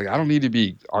 Like, I don't need to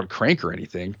be on crank or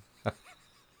anything.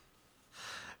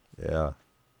 Yeah.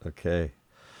 Okay.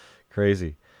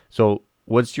 Crazy. So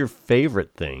what's your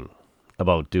favorite thing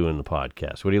about doing the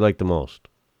podcast? What do you like the most?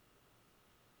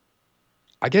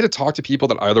 I get to talk to people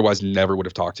that I otherwise never would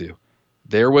have talked to.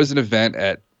 There was an event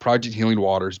at Project Healing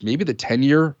Waters, maybe the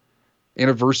 10-year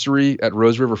anniversary at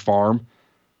Rose River Farm.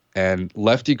 And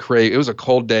Lefty Craig, it was a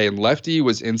cold day, and Lefty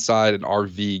was inside an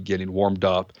RV getting warmed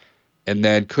up and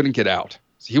then couldn't get out.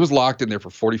 So he was locked in there for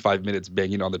 45 minutes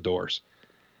banging on the doors.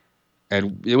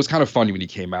 And it was kind of funny when he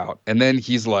came out. And then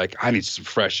he's like, I need some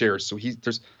fresh air. So it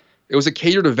was a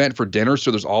catered event for dinner.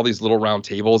 So there's all these little round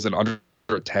tables and under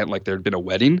a tent like there had been a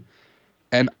wedding.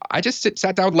 And I just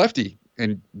sat down with Lefty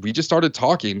and we just started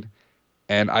talking.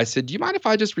 And I said, do you mind if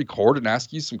I just record and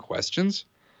ask you some questions?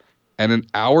 And an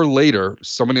hour later,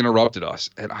 someone interrupted us.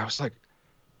 And I was like,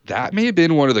 that may have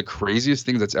been one of the craziest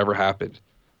things that's ever happened.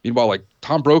 Meanwhile, like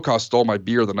Tom Brokaw stole my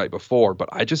beer the night before, but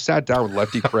I just sat down with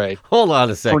Lefty Cray. Hold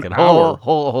on a second. an hour.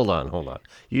 Hold on.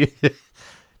 You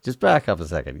just back up a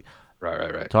second.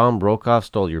 Right. Tom Brokaw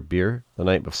stole your beer the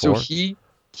night before? So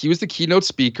he was the keynote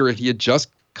speaker, and he had just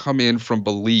come in from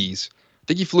Belize. I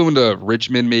think he flew into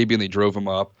Richmond maybe, and they drove him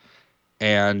up.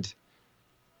 And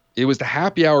it was the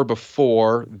happy hour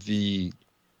before the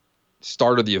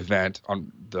start of the event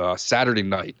on the Saturday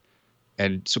night.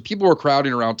 And so people were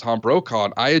crowding around Tom Brokaw,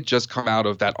 and I had just come out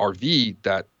of that RV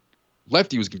that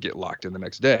Lefty was going to get locked in the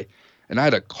next day. And I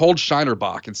had a cold Shiner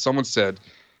Bock, and someone said,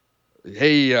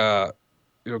 hey,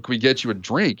 can we get you a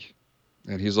drink?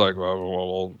 And he's like,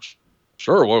 well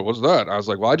sure. What's that? I was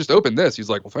like, well, I just opened this. He's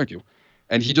like, well, thank you.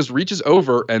 And he just reaches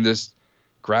over and just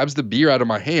grabs the beer out of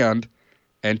my hand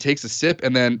and takes a sip.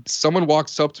 And then someone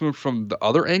walks up to him from the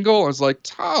other angle. I was like,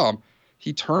 Tom.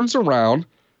 He turns around,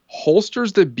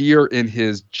 holsters the beer in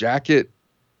his jacket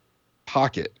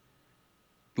pocket.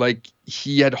 Like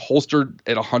he had holstered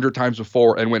it 100 times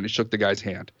before and went and shook the guy's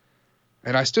hand.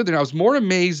 And I stood there and I was more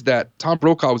amazed that Tom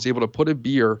Brokaw was able to put a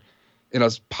beer in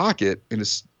his pocket, in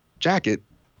his jacket,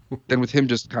 than with him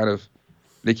just kind of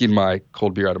nicking my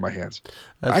cold beer out of my hands.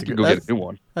 I could go get a new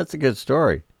one. That's a good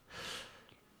story.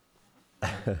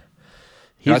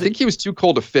 I think he was too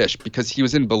cold to fish because he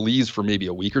was in Belize for maybe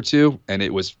a week or two, and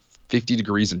it was 50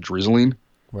 degrees and drizzling.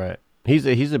 Right. He's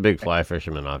a big fly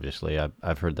fisherman, obviously.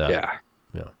 I've heard that. Yeah.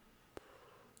 Yeah.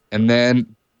 And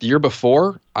then the year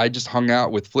before, I just hung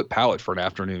out with Flip Pallet for an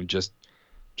afternoon, just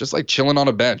like chilling on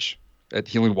a bench at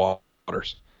Healing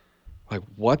Waters. Like,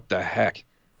 what the heck?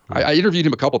 I interviewed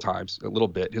him a couple times, a little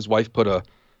bit. His wife put a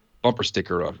bumper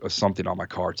sticker of something on my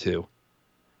car, too.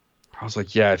 I was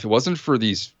like, yeah, if it wasn't for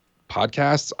these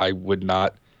podcasts, I would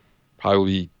not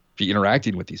probably be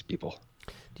interacting with these people.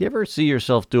 Do you ever see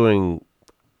yourself doing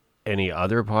any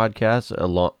other podcasts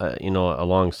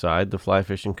alongside the Fly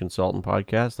Fishing Consultant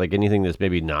podcast? Like anything that's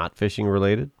maybe not fishing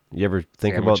related? You ever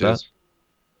think about that? Sandwiches.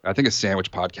 I think a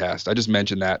sandwich podcast. I just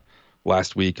mentioned that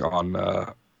last week on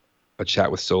a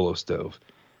chat with Solo Stove.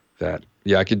 That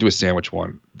yeah, I could do a sandwich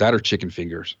one. That or chicken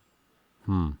fingers.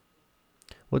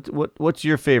 What's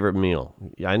your favorite meal?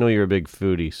 I know you're a big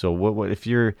foodie, so what if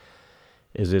you're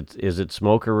is it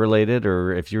smoker related,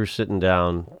 or if you're sitting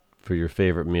down for your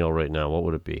favorite meal right now, what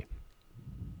would it be?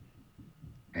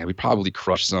 And we probably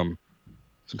crush some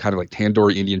kind of like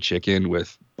tandoori Indian chicken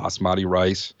with basmati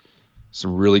rice,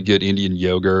 some really good Indian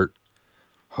yogurt,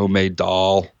 homemade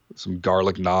dal, some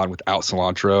garlic naan without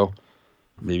cilantro,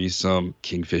 maybe some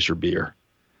Kingfisher beer.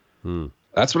 Hmm.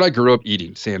 That's what I grew up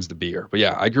eating, sans the beer. But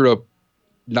yeah, I grew up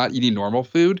not eating normal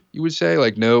food, you would say.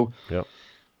 Like, no, Yep.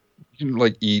 you didn't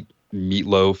like eat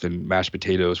meatloaf and mashed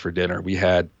potatoes for dinner. We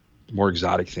had more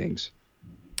exotic things.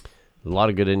 A lot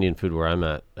of good Indian food where I'm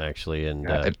at, actually, and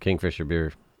Yeah, Kingfisher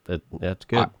beer. That's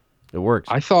good. I, It works.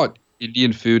 I thought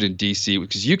Indian food in DC,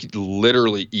 because you could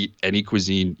literally eat any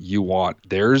cuisine you want.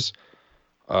 There's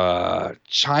a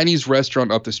Chinese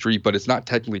restaurant up the street, but it's not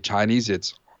technically Chinese.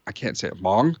 It's, I can't say it,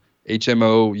 Hmong,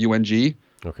 Hmoung,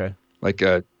 Okay. like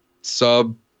a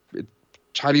sub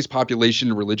Chinese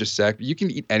population religious sect. You can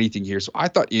eat anything here. So I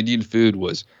thought Indian food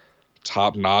was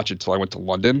top notch until I went to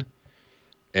London.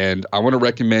 And I want to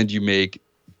recommend you make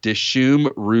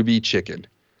Dishoom Ruby chicken.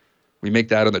 We make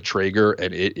that on the Traeger,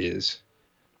 and it's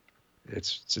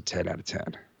a 10 out of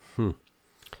 10. Okay.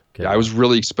 Yeah, I was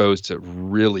really exposed to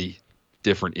really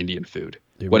different Indian food,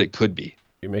 You're what ma- it could be.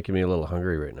 You're making me a little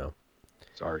hungry right now.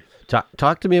 Sorry.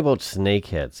 Talk to me about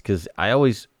snakeheads, because I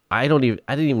didn't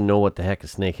even know what the heck a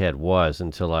snakehead was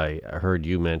until I heard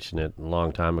you mention it a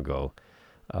long time ago.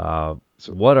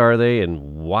 What are they,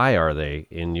 and why are they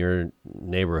in your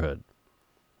neighborhood?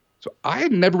 So I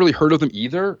had never really heard of them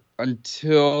either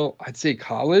until I'd say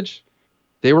college.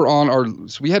 They were on our,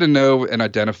 so we had to know and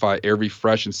identify every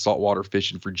fresh and saltwater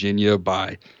fish in Virginia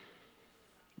by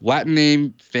Latin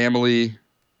name, family,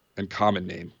 and common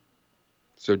name.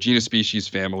 So genus, species,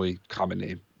 family, common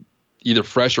name, either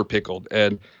fresh or pickled.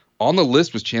 And on the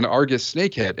list was Channa argus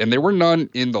snakehead, and there were none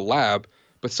in the lab,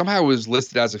 but somehow it was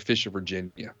listed as a fish of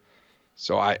Virginia.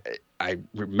 So I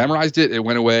memorized it. It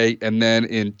went away, and then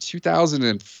in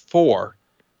 2004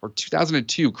 or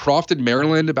 2002, Crofton,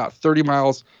 Maryland, about 30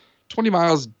 miles, 20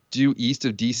 miles due east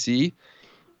of DC,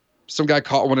 some guy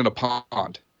caught one in a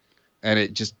pond. And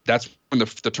it just, that's when the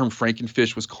term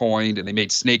Frankenfish was coined, and they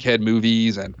made snakehead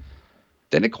movies. And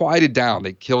then it quieted down.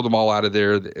 They killed them all out of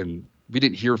there, and we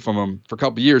didn't hear from them for a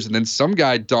couple of years. And then some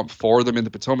guy dumped 4 of them in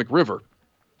the Potomac River,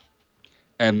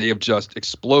 and they have just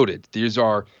exploded. These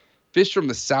are fish from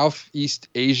the Southeast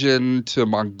Asian to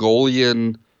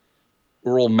Mongolian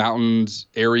Ural Mountains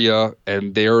area,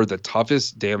 and they're the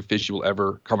toughest damn fish you will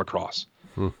ever come across.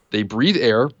 They breathe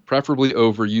air, preferably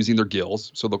over using their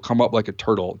gills, so they'll come up like a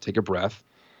turtle, take a breath.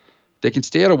 They can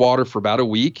stay out of water for about a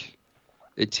week.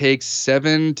 It takes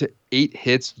 7 to 8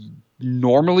 hits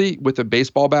normally with a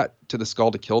baseball bat to the skull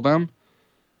to kill them.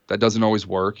 That doesn't always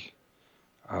work.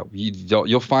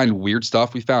 You'll find weird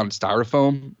stuff. We found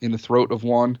styrofoam in the throat of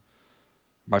one.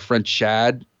 My friend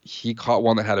Chad, he caught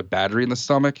one that had a battery in the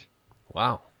stomach.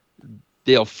 Wow.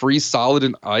 They'll freeze solid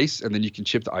in ice, and then you can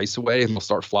chip the ice away, and they'll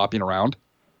start flopping around.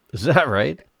 Is that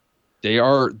right? They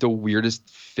are the weirdest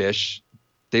fish.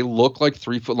 They look like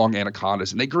 3-foot-long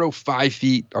anacondas, and they grow 5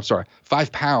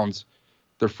 pounds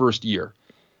their first year.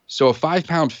 So a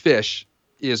 5-pound fish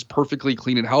is perfectly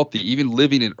clean and healthy, even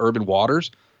living in urban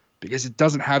waters, because it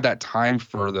doesn't have that time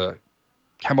for the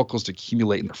chemicals to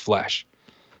accumulate in their flesh.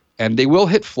 And they will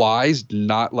hit flies,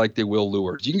 not like they will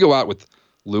lures. You can go out with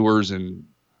lures and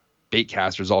bait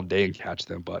casters all day and catch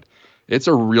them, but it's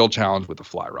a real challenge with the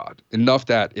fly rod. Enough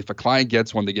that if a client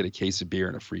gets one, they get a case of beer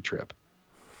and a free trip.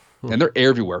 And they're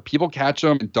everywhere. People catch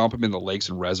them and dump them in the lakes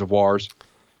and reservoirs.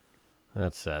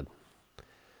 That's sad.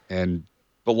 And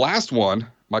the last one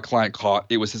my client caught,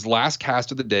 it was his last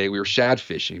cast of the day. We were shad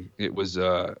fishing. It was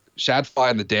shad fly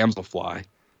and the damselfly.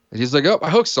 And he's like, oh, I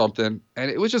hooked something.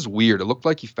 And it was just weird. It looked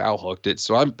like he foul hooked it.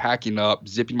 So I'm packing up,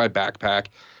 zipping my backpack,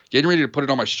 getting ready to put it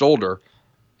on my shoulder.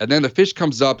 And then the fish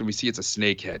comes up and we see it's a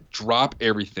snakehead. Drop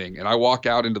everything. And I walk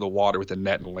out into the water with a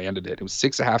net and landed it. It was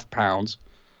 6.5 pounds.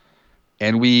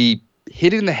 And we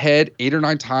hit it in the head 8 or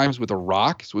 9 times with a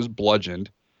rock. So it was bludgeoned.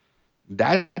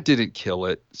 That didn't kill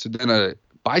it. So then a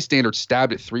bystander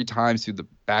stabbed it 3 times through the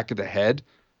back of the head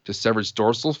to sever its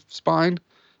dorsal spine.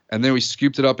 And then we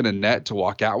scooped it up in a net to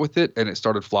walk out with it, and it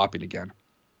started flopping again.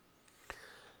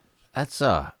 That's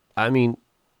I mean,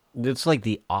 it's like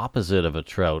the opposite of a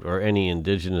trout or any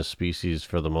indigenous species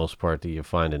for the most part that you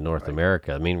find in North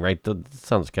America. I mean, right? That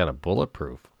sounds kind of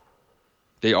bulletproof.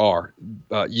 They are.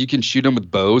 You can shoot them with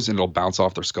bows and it'll bounce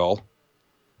off their skull.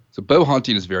 So bow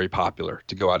hunting is very popular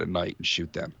to go out at night and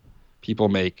shoot them. People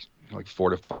make like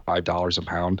 $4 to $5 a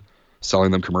pound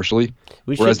selling them commercially.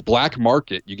 Whereas black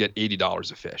market, you get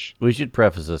 $80 a fish. We should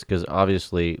preface this because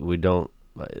obviously we don't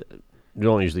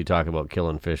usually talk about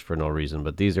killing fish for no reason,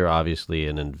 but these are obviously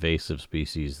an invasive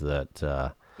species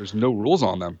that there's no rules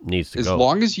on them. Needs to as go.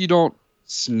 long as you don't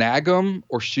snag them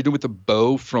or shoot them with a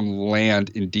bow from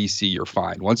land in DC, you're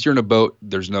fine. Once you're in a boat,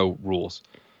 there's no rules.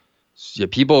 So, yeah,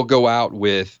 people go out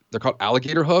with, they're called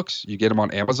alligator hooks. You get them on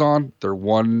Amazon. They're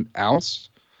 1 ounce.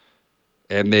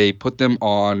 And they put them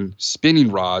on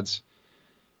spinning rods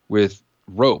with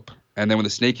rope. And then when the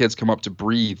snakeheads come up to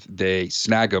breathe, they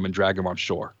snag them and drag them on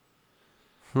shore.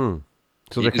 So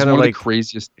they're It's kind one of of like the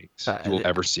craziest things you will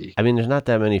ever see. I mean, there's not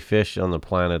that many fish on the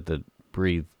planet that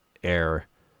breathe air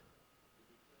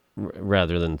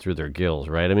rather than through their gills,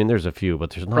 right? I mean, there's a few, but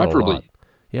there's not a lot.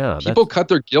 Yeah, people cut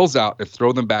their gills out and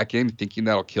throw them back in, thinking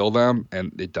that'll kill them,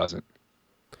 and it doesn't.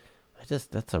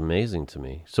 That's amazing to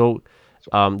me. So,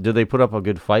 do they put up a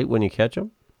good fight when you catch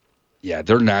them? Yeah,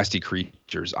 they're nasty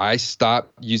creatures. I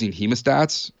stopped using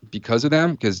hemostats because of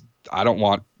them, because I don't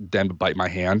want them to bite my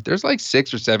hand. There's like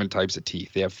 6 or 7 types of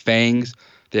teeth. They have fangs.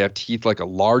 They have teeth like a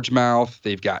largemouth.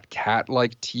 They've got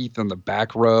cat-like teeth on the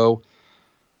back row.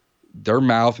 Their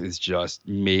mouth is just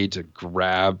made to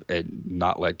grab and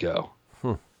not let go.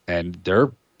 And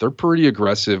they're pretty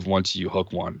aggressive once you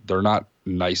hook one. They're not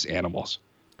nice animals.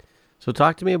 So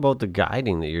talk to me about the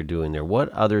guiding that you're doing there. What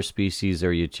other species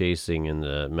are you chasing in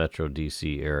the Metro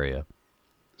DC area?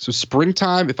 So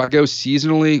springtime, if I go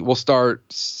seasonally, we'll start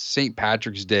St.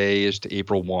 Patrick's Day-ish to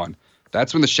April 1.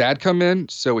 That's when the shad come in.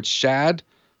 So it's shad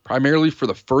primarily for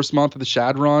the first month of the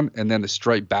shad run, and then the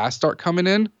striped bass start coming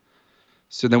in.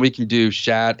 So then we can do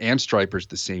shad and stripers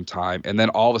at the same time. And then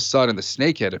all of a sudden the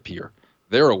snakehead appear.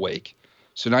 They're awake.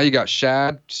 So now you got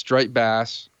shad, striped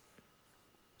bass,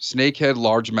 snakehead,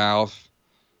 largemouth,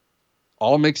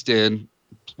 all mixed in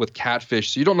with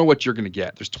catfish. So you don't know what you're going to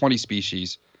get. There's 20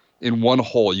 species in one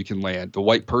hole you can land. The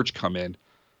white perch come in.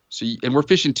 So and we're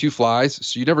fishing 2 flies,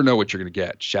 so you never know what you're going to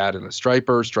get. Shad and a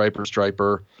striper,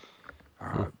 tilapia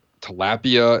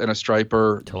and a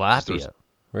striper. Tilapia?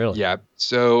 Really? Yeah.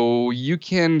 So you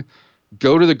can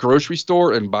go to the grocery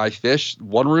store and buy fish.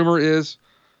 One rumor is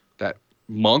that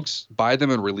monks buy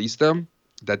them and release them,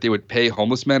 that they would pay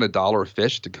homeless men $1 a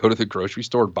fish to go to the grocery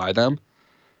store and buy them.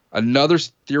 Another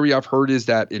theory I've heard is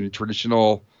that in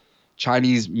traditional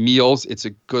Chinese meals, it's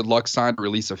a good luck sign to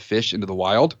release a fish into the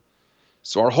wild.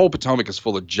 So our whole Potomac is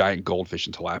full of giant goldfish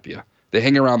and tilapia. They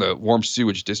hang around the warm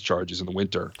sewage discharges in the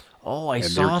winter. Oh, I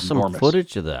saw some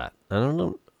footage of that. I don't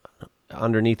know,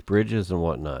 underneath bridges and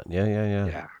whatnot.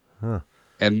 Yeah. Huh.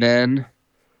 And then,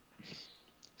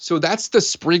 so that's the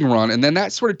spring run, and then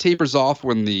that sort of tapers off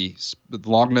when the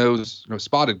long-nosed,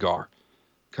 spotted gar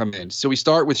come in. So we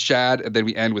start with shad, and then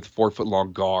we end with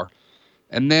 4-foot-long gar.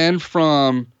 And then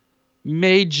from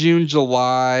May, June,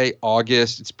 July,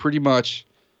 August, it's pretty much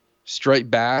striped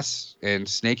bass and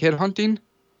snakehead hunting.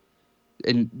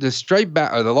 And the striped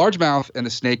bass, the largemouth and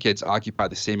the snakeheads occupy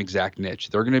the same exact niche.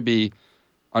 They're going to be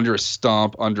under a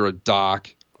stump, under a dock,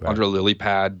 under a lily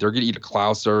pad. They're going to eat a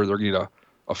clouser. They're going to eat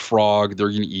a frog. They're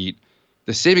going to eat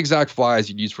the same exact flies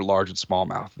you'd use for large and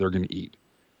smallmouth. They're going to eat.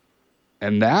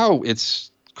 And now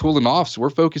it's cooling off, so we're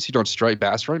focusing on striped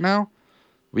bass right now.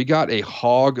 We got a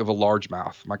hog of a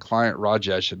largemouth. My client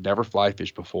Rajesh had never fly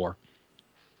fished before.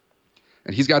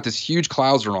 And he's got this huge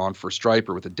clouser on for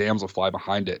striper with a damselfly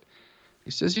behind it. He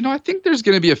says, I think there's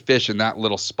going to be a fish in that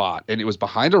little spot. And it was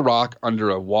behind a rock under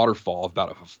a waterfall of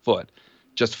about a foot.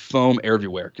 Just foam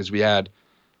everywhere because we had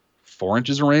 4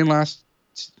 inches of rain last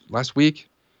week.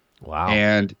 Wow.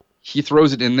 And he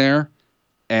throws it in there,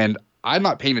 and I'm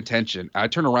not paying attention. I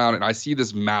turn around, and I see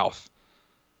this mouth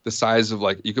the size of,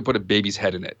 like, you could put a baby's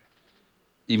head in it.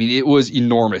 I mean, it was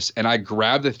enormous. And I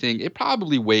grabbed the thing. It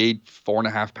probably weighed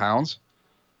 4.5 pounds.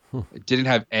 It didn't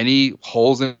have any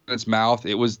holes in its mouth.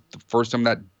 It was the first time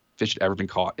that fish had ever been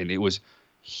caught, and it was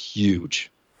huge.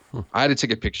 I had to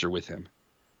take a picture with him.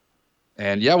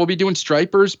 And, yeah, we'll be doing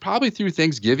stripers probably through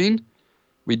Thanksgiving.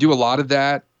 We do a lot of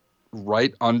that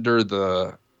right under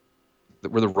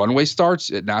where the runway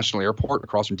starts at National Airport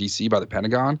across from D.C. by the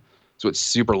Pentagon. So it's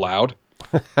super loud.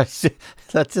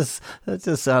 That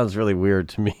just sounds really weird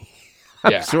to me.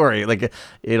 I'm Yeah. sorry. Like,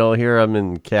 here I'm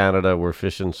in Canada. We're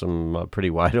fishing some pretty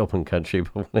wide open country,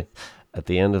 but at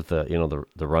the end of the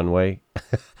runway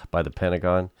by the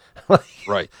Pentagon.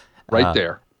 Right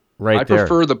there. Right I there.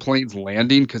 prefer the Plains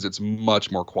Landing because it's much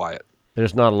more quiet.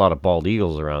 There's not a lot of bald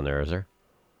eagles around there, is there?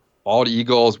 Bald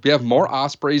eagles. We have more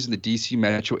ospreys in the DC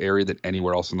metro area than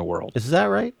anywhere else in the world. Is that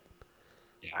right?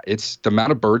 Yeah, it's the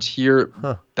amount of birds here.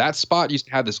 Huh. That spot used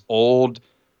to have this old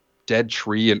dead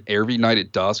tree, and every night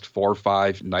at dusk, 4 or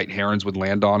 5 night herons would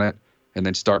land on it and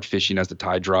then start fishing as the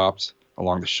tide drops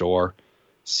along the shore.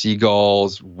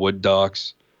 Seagulls, wood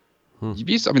ducks. You'd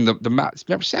be, I mean,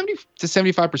 remember 70 to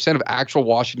 75% of actual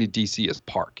Washington, D.C. is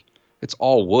park. It's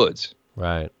all woods.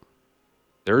 Right.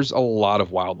 There's a lot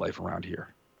of wildlife around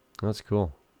here. That's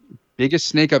cool. Biggest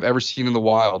snake I've ever seen in the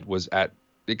wild was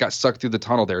it got sucked through the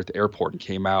tunnel there at the airport and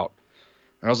came out.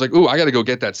 And I was like, ooh, I got to go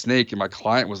get that snake. And my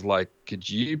client was like, could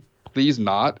you please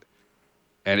not?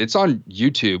 And it's on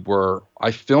YouTube where I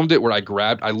filmed it, where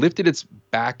I lifted its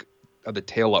back of the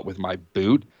tail up with my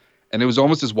boot. And it was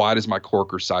almost as wide as my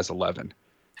Corker size 11.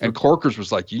 And Corkers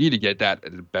was like, you need to get that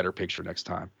in a better picture next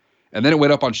time. And then it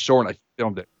went up on shore and I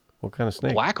filmed it. What kind of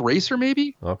snake? Black racer,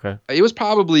 maybe? Okay. It was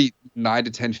probably 9 to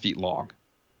 10 feet long.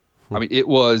 I mean, it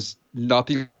was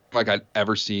nothing like I'd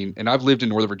ever seen. And I've lived in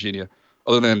Northern Virginia,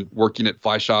 other than working at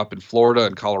Fly Shop in Florida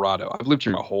and Colorado. I've lived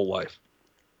here my whole life.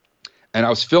 And I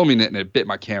was filming it and it bit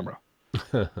my camera.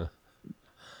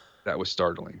 That was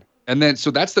startling. And then,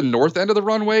 so that's the north end of the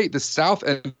runway. The south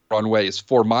end of the runway is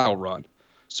 4 Mile Run.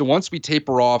 So once we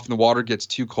taper off and the water gets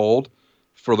too cold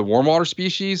for the warm water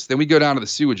species, then we go down to the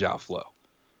sewage outflow.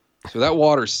 So that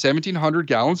water is 1,700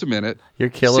 gallons a minute. You're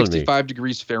killing 65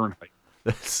 degrees Fahrenheit.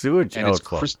 me. Sewage And it's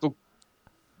outflow.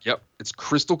 it's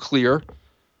crystal clear,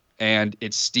 and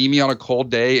it's steamy on a cold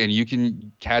day, and you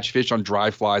can catch fish on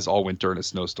dry flies all winter in a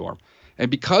snowstorm. And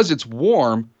because it's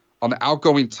warm, on the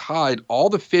outgoing tide, all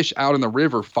the fish out in the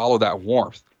river follow that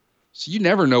warmth. So you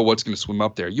never know what's going to swim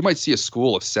up there. You might see a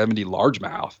school of 70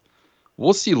 largemouth.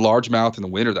 We'll see largemouth in the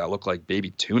winter that look like baby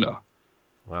tuna.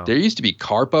 Wow. There used to be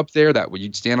carp up there that when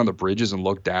you'd stand on the bridges and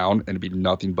look down and it'd be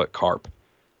nothing but carp.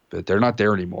 But they're not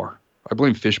there anymore. I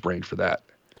blame fish brain for that.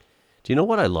 Do you know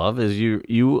what I love is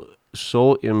you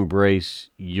so embrace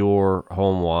your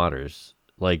home waters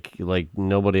like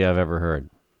nobody I've ever heard.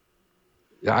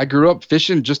 Yeah, I grew up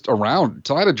fishing just around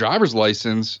until I had a driver's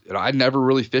license. And I never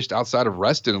really fished outside of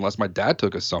Reston unless my dad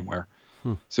took us somewhere.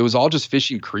 So it was all just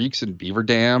fishing creeks and beaver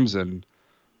dams and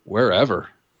wherever.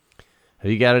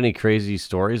 Have you got any crazy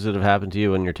stories that have happened to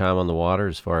you in your time on the water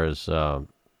as far as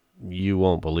you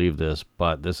won't believe this,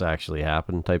 but this actually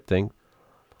happened type thing?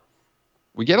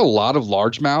 We get a lot of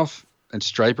largemouth and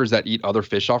stripers that eat other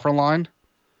fish off our line.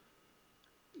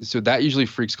 So that usually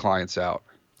freaks clients out.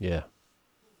 Yeah.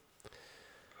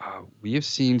 We have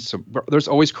seen there's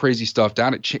always crazy stuff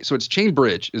down at so it's Chain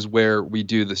Bridge is where we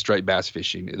do the striped bass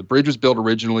fishing. The bridge was built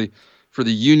originally for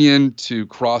the Union to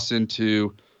cross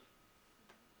into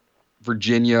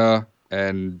Virginia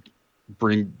and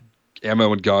bring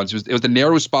ammo and guns. It was the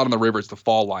narrowest spot on the river. It's the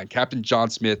fall line. Captain John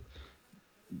Smith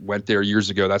went there years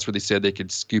ago. That's where they said they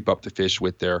could scoop up the fish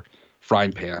with their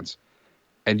frying pans.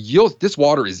 And this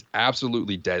water is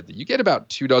absolutely deadly. You get about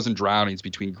 24 drownings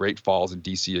between Great Falls and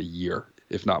DC a year,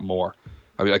 if not more.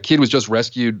 I mean, a kid was just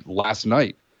rescued last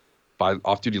night by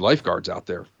off-duty lifeguards out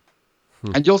there.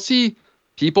 And you'll see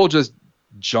people just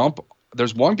jump.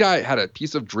 There's one guy had a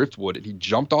piece of driftwood, and he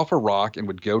jumped off a rock and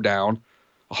would go down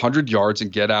 100 yards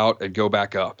and get out and go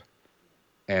back up.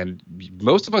 And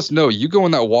most of us know you go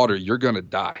in that water, you're going to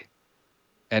die.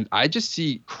 And I just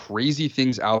see crazy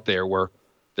things out there where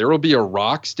there will be a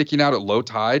rock sticking out at low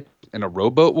tide and a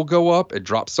rowboat will go up and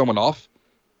drop someone off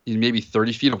in maybe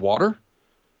 30 feet of water.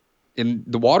 And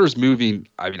the water's moving.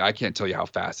 I mean, I can't tell you how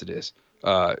fast it is.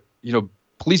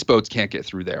 Police boats can't get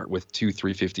through there with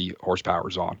 350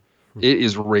 horsepowers on. It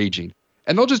is raging.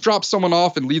 And they'll just drop someone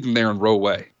off and leave them there and row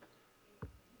away.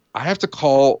 I have to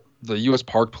call the U.S.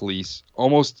 Park Police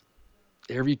almost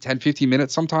every 10, 15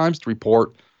 minutes sometimes to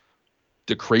report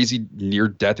the crazy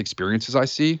near-death experiences I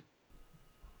see.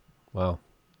 Wow.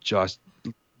 Just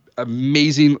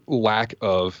amazing lack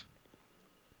of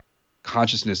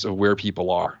consciousness of where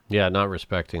people are. Yeah, not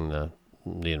respecting the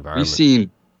environment. We've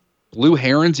seen blue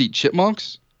herons eat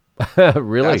chipmunks.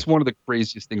 Really? That's one of the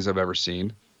craziest things I've ever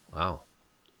seen. Wow.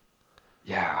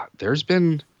 Yeah, there's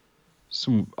been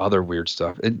some other weird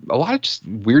stuff. And a lot of just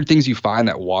weird things you find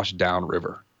that wash down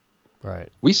river. Right.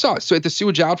 We saw so at the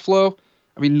sewage outflow,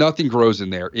 I mean, nothing grows in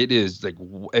there. It is like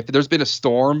if there's been a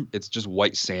storm, it's just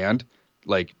white sand,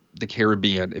 like the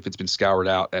Caribbean, if it's been scoured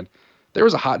out. And there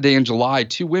was a hot day in July.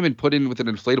 2 women put in with an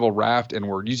inflatable raft and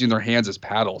were using their hands as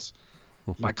paddles.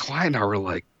 My client and I were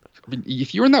like, I mean,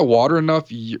 if you're in that water enough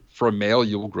for a male,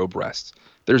 you will grow breasts.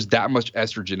 There's that much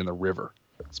estrogen in the river,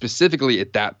 specifically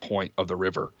at that point of the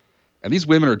river. And these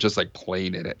women are just like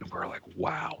playing in it. And we're like,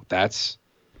 wow, that's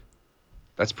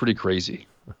pretty crazy.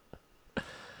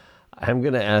 I'm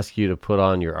going to ask you to put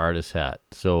on your artist hat.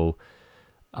 So,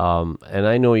 and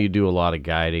I know you do a lot of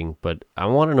guiding, but I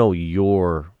want to know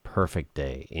your perfect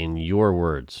day in your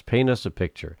words. Paint us a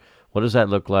picture. What does that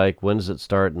look like? When does it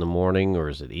start, in the morning or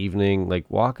is it evening? Like,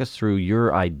 walk us through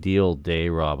your ideal day,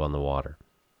 Rob, on the water.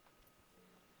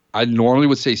 I normally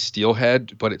would say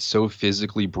steelhead, but it's so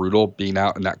physically brutal being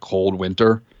out in that cold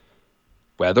winter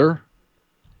weather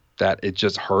that it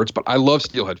just hurts. But I love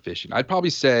steelhead fishing. I'd probably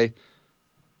say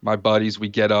my buddies, we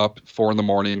get up 4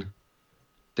 a.m.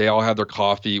 They all have their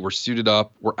coffee. We're suited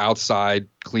up. We're outside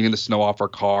cleaning the snow off our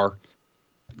car,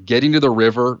 getting to the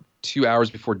river 2 hours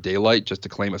before daylight just to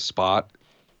claim a spot,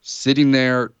 sitting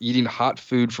there eating hot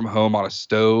food from home on a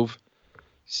stove,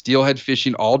 steelhead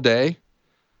fishing all day.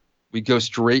 We go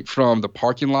straight from the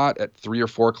parking lot at 3 or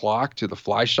 4 o'clock to the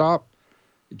fly shop,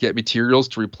 get materials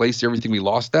to replace everything we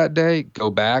lost that day, go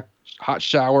back, hot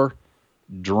shower,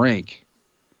 drink,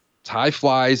 tie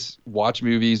flies, watch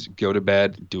movies, go to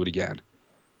bed, do it again.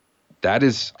 I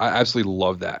absolutely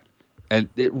love that. And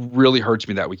it really hurts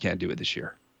me that we can't do it this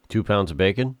year. 2 pounds of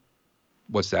bacon?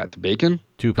 What's that? The bacon?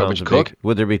 2 How pounds much of cook? bacon.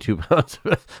 Would there be 2 pounds?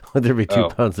 Would there be two Oh.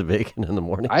 pounds of bacon in the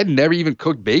morning? I'd never even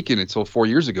cooked bacon until 4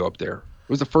 years ago up there. It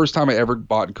was the first time I ever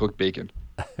bought and cooked bacon.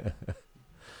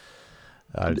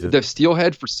 The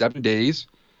steelhead for 7 days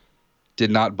did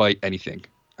not bite anything.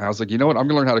 And I was like, you know what? I'm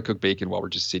going to learn how to cook bacon while we're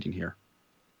just sitting here.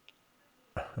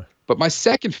 But my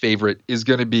second favorite is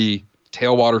going to be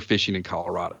tailwater fishing in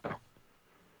Colorado.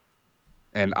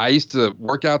 And I used to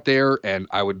work out there, and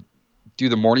I would do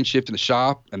the morning shift in the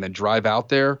shop and then drive out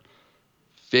there,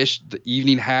 fish the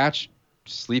evening hatch,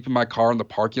 sleep in my car in the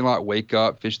parking lot, wake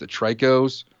up, fish the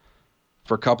tricos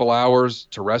for a couple hours,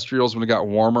 terrestrials when it got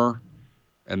warmer,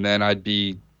 and then I'd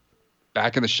be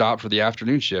back in the shop for the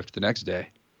afternoon shift the next day.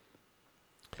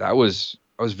 That was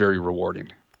very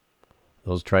rewarding.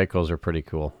 Those tricos are pretty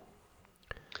cool.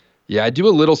 Yeah, I do a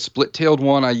little split-tailed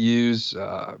one. I use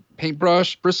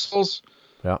paintbrush bristles.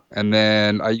 Yeah. And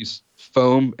then I use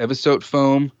foam, Evisote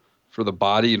foam for the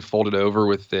body and fold it over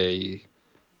with a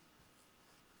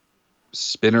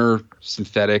spinner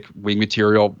synthetic wing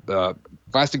material.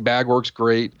 Plastic bag works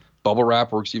great. Bubble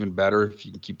wrap works even better if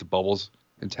you can keep the bubbles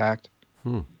intact.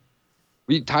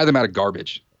 We tie them out of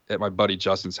garbage at my buddy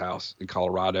Justin's house in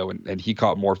Colorado, and he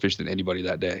caught more fish than anybody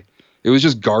that day. It was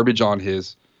just garbage on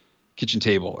his kitchen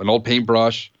table, an old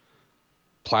paintbrush,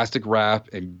 plastic wrap,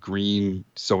 and green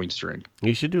sewing string.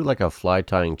 You should do like a fly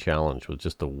tying challenge with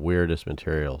just the weirdest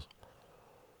materials.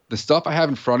 The stuff I have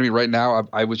in front of me right now,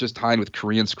 I was just tying with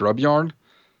Korean scrub yarn.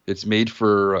 It's made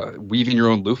for weaving your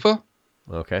own loofah.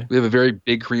 Okay. We have a very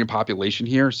big Korean population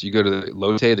here. So you go to the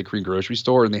Lotte, the Korean grocery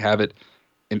store, and they have it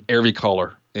in every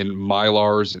color, in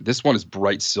Mylars. This one is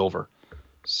bright silver.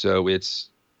 So it's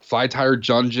fly tire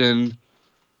Junjin.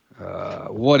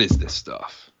 What is this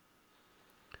stuff?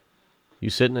 You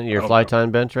sitting at your fly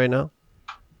tying bench right now?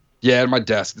 Yeah, at my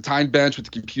desk. The tying bench with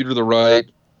the computer to the right.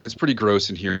 It's pretty gross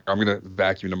in here. I'm going to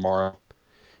vacuum tomorrow.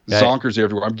 Yeah. Zonkers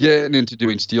everywhere. I'm getting into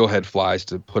doing steelhead flies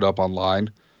to put up online.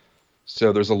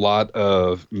 So there's a lot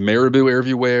of marabou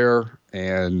everywhere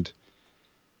and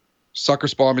sucker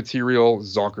spawn material,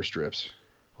 zonker strips.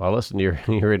 Well, I listened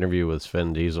to your interview with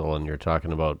Sven Diesel, and you're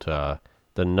talking about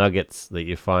the nuggets that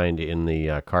you find in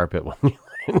the carpet when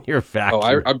you're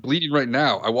vacuuming. I'm bleeding right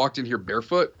now. I walked in here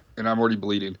barefoot, and I'm already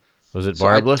bleeding. Was it So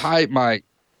I barbless? tied my...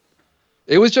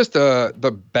 It was just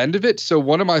the bend of it. So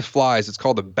one of my flies, it's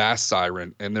called the bass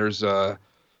siren, and there's a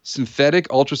synthetic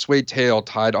ultra suede tail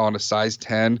tied on a size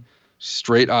 10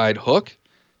 straight-eyed hook.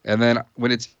 And then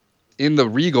when it's in the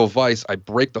Regal vise, I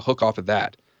break the hook off of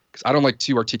that because I don't like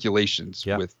two articulations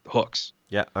with hooks.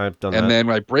 Yeah, I've done that. And then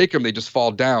when I break them, they just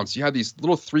fall down. So you have these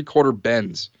little 3/4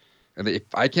 bends. And if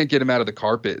I can't get them out of the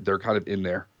carpet, they're kind of in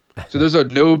there. So there's a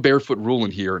no barefoot rule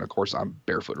in here. And, of course, I'm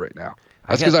barefoot right now.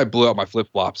 That's because I blew out my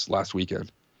flip-flops last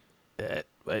weekend.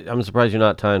 I'm surprised you're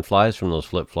not tying flies from those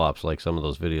flip-flops like some of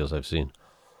those videos I've seen.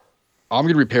 I'm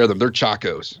going to repair them. They're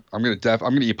Chacos. I'm going to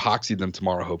epoxy them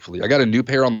tomorrow, hopefully. I got a new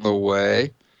pair on the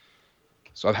way.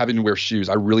 So I'm having to wear shoes.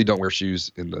 I really don't wear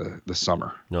shoes in the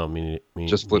summer. No, me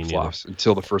just flip-flops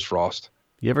until the first frost.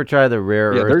 You ever try the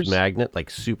rare earth magnet, like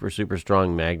super, super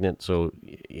strong magnet? So,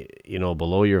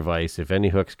 below your vise, if any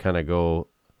hooks kind of go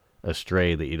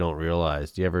astray that you don't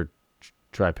realize, do you ever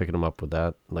try picking them up with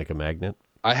that, like a magnet?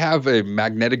 I have a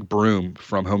magnetic broom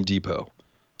from Home Depot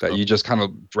that you just kind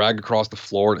of drag across the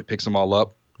floor and it picks them all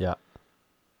up. Yeah.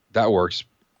 That works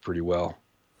pretty well.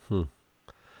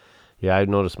 Yeah, I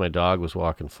noticed my dog was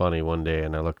walking funny one day,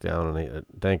 and I looked down, and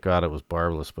thank God it was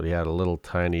barbless, but he had a little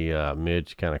tiny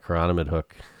midge kind of chironomid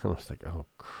hook. I was like, oh,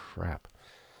 crap.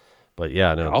 But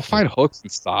yeah, no. I'll find hooks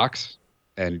and socks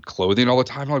and clothing all the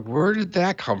time. I'm like, where did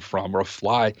that come from? Or a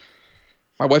fly.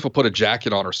 My wife will put a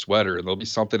jacket on her sweater, and there'll be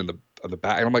something on the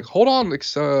back. And I'm like, hold on,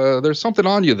 there's something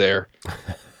on you there.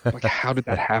 I'm like, how did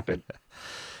that happen?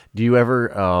 Do you ever,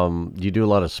 do you do a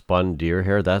lot of spun deer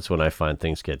hair? That's when I find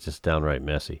things get just downright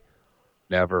messy.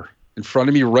 Never. In front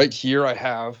of me right here, I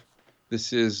have,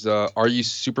 this is RU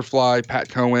Superfly, Pat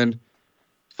Cohen,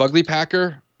 Fugly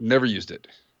Packer. Never used it.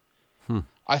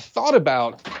 I thought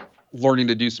about learning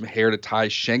to do some hair to tie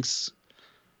Shank's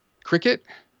cricket,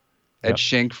 Ed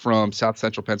Shank from South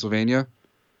Central Pennsylvania.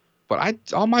 But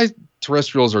all my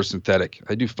terrestrials are synthetic.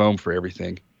 I do foam for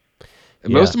everything.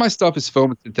 And most of my stuff is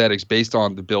foam and synthetics based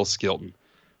on the Bill Skilton,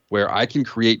 where I can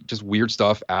create just weird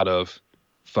stuff out of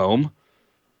foam.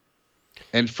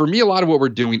 And for me, a lot of what we're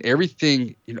doing,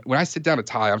 everything, when I sit down to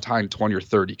tie, I'm tying 20 or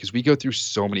 30 because we go through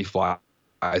so many flies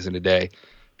in a day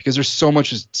because there's so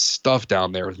much stuff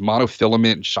down there with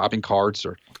monofilament and shopping carts.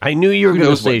 I knew you were going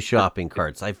to say shopping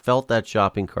carts. I felt that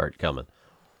shopping cart coming.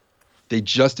 They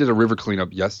just did a river cleanup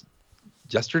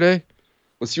yesterday.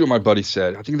 Let's see what my buddy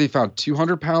said. I think they found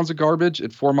 200 pounds of garbage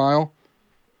at 4 Mile.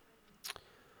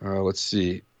 Let's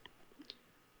see.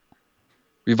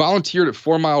 We volunteered at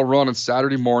 4 Mile Run on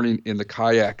Saturday morning in the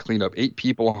kayak cleanup. 8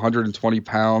 people, 120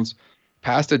 pounds.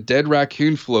 Passed a dead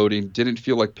raccoon floating. Didn't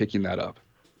feel like picking that up.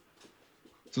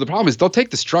 So the problem is they'll take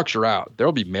the structure out.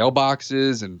 There'll be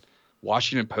mailboxes and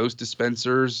Washington Post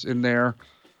dispensers in there.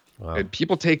 Wow. And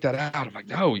people take that out. I'm like,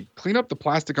 no, clean up the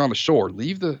plastic on the shore.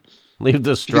 Leave the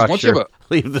structure.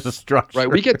 Leave the structure. Right.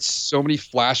 We get so many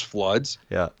flash floods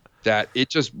that it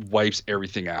just wipes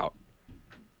everything out.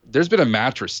 There's been a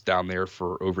mattress down there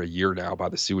for over a year now by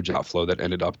the sewage outflow that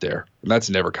ended up there. And that's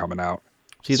never coming out.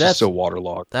 See, that's so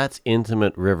waterlogged. That's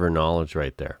intimate river knowledge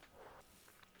right there.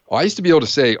 Well, I used to be able to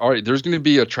say, all right, there's going to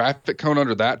be a traffic cone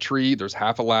under that tree. There's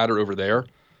half a ladder over there.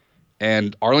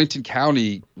 And Arlington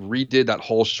County redid that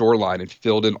whole shoreline and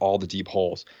filled in all the deep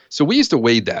holes. So we used to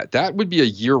wade that. That would be a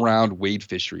year-round wade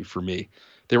fishery for me.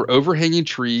 They were overhanging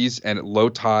trees and at low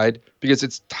tide because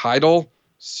it's tidal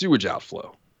sewage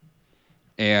outflow.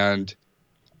 And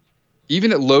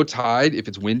even at low tide, if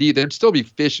it's windy, there'd still be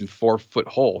fish in 4-foot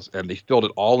holes. And they filled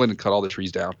it all in and cut all the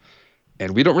trees down.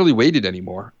 And we don't really wade it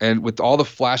anymore. And with all the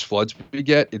flash floods we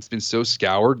get, it's been so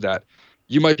scoured that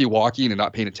you might be walking and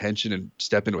not paying attention and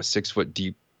step into a 6-foot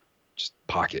deep just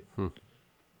pocket.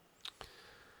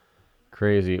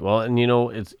 Crazy. Well, and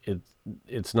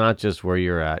it's not just where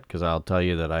you're at, because I'll tell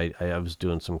you that I was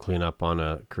doing some cleanup on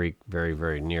a creek very,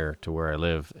 very near to where I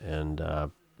live, and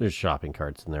there's shopping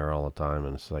carts in there all the time,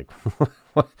 and it's like,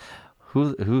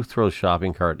 who throws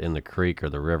shopping cart in the creek or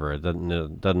the river? It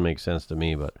doesn't make sense to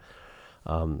me, but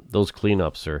those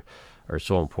cleanups are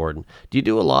so important. Do you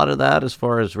do a lot of that as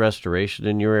far as restoration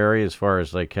in your area, as far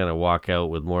as like kind of walk out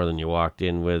with more than you walked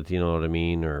in with, you know what I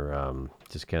mean? Or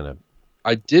just kind of...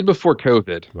 I did before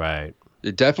COVID. Right.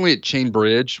 It definitely at Chain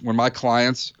Bridge, when my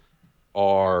clients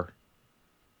are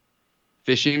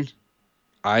fishing,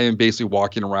 I am basically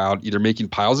walking around either making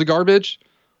piles of garbage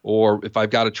or if I've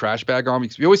got a trash bag on me,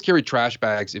 because we always carry trash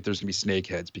bags if there's going to be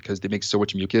snakeheads because they make so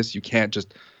much mucus. You can't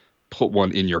just put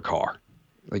one in your car.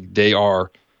 Like they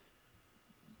are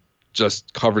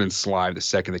just covered in slime the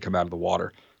second they come out of the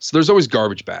water. So there's always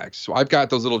garbage bags. So I've got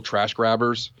those little trash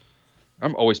grabbers.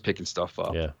 I'm always picking stuff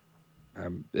up. Yeah.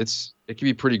 It can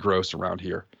be pretty gross around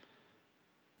here.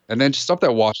 And then just stuff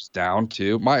that washes down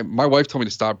too. My wife told me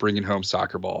to stop bringing home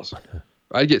soccer balls.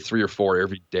 I'd get 3 or 4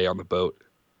 every day on the boat.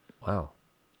 Wow.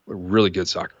 Really good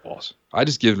soccer balls. I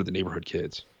just give them to the neighborhood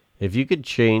kids. If you could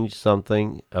change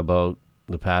something about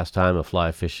the pastime of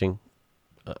fly fishing,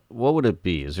 what would it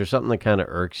be? Is there something that kind of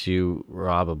irks you,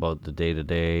 Rob, about the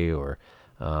day-to-day, or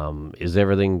is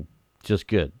everything just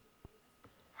good?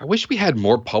 I wish we had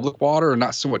more public water and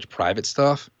not so much private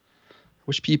stuff. I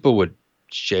wish people would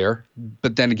share.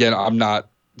 But then again, I'm not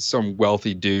some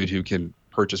wealthy dude who can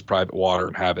purchase private water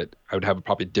and have it. I would have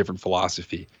probably a different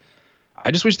philosophy.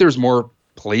 I just wish there was more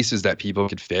places that people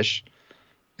could fish,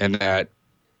 and that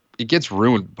it gets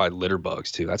ruined by litter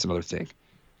bugs too. That's another thing.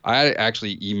 I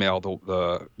actually emailed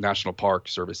the National Park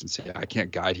Service and said, I can't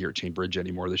guide here at Chain Bridge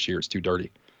anymore this year. It's too dirty.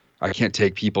 I can't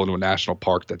take people into a national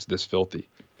park that's this filthy.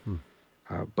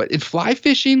 But in fly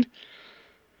fishing,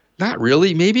 not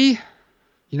really. Maybe,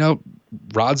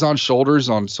 rods on shoulders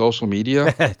on social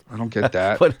media. I don't get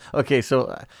that. But okay,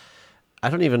 so I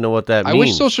don't even know what that means. I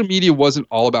wish social media wasn't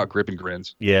all about grip and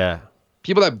grins. Yeah.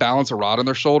 people that balance a rod on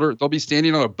their shoulder, they'll be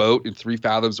standing on a boat in 3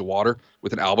 fathoms of water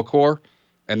with an albacore,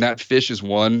 and that fish is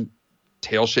one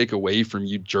tail shake away from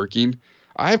you jerking.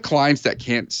 I have clients that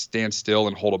can't stand still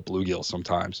and hold a bluegill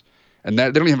sometimes, and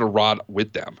that they don't even have a rod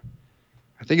with them.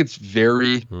 I think it's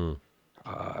very,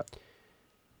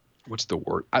 what's the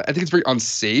word? I think it's very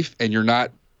unsafe, and you're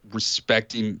not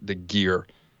respecting the gear.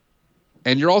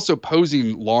 And you're also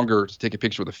posing longer to take a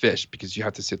picture with a fish because you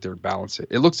have to sit there and balance it.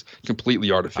 It looks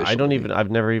completely artificial. I've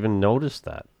never even noticed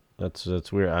that. That's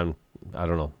weird. I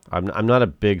don't know. I'm not a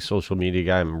big social media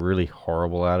guy. I'm really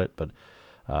horrible at it. But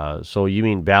so you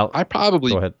mean I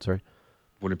probably go ahead. Sorry.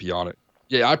 wouldn't be on it.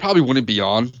 Yeah, I probably wouldn't be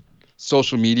on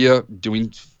social media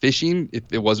doing fishing if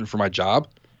it wasn't for my job.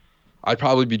 I'd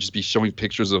probably just be showing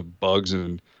pictures of bugs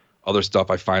and other stuff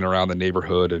I find around the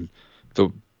neighborhood and the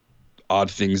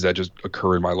odd things that just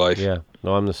occur in my life. Yeah.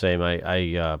 No, I'm the same.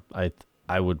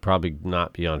 I would probably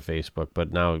not be on Facebook,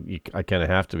 but now I kind of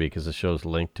have to be because the show's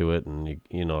linked to it, and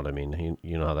you know what I mean.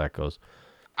 You know how that goes.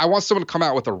 I want someone to come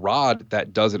out with a rod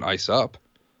that doesn't ice up.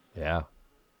 Yeah.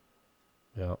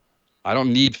 Yeah. I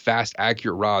don't need fast,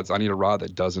 accurate rods. I need a rod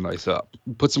that doesn't ice up.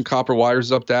 Put some copper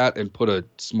wires up that and put a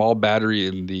small battery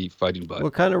in the fighting butt.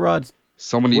 What kind of rods?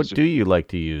 Someone needs What do you like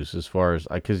to use as far as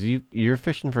because you're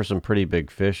fishing for some pretty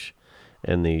big fish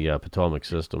in the Potomac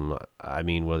system. I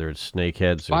mean, whether it's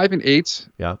snakeheads or 5 and 8.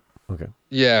 yeah. Okay.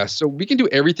 Yeah, so we can do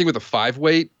everything with a 5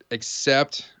 weight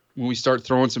except when we start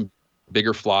throwing some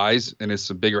bigger flies and it's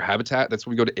some bigger habitat. That's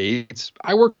when we go to 8s.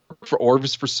 I worked for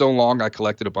Orvis for so long. I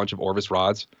collected a bunch of Orvis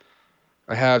rods.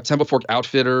 I have Temple Fork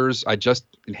Outfitters. I just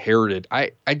inherited.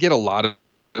 I get a lot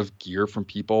of gear from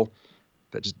people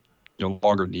that just no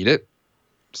longer need it.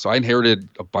 So I inherited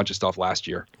a bunch of stuff last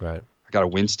year. Right. I got a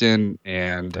Winston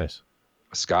and Nice.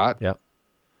 a Scott. Yep.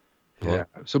 Yeah.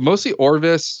 So mostly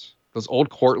Orvis, those old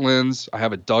Cortlands. I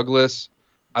have a Douglas.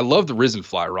 I love the Risen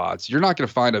Fly rods. You're not going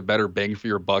to find a better bang for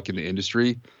your buck in the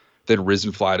industry than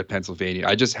Risen Fly to Pennsylvania.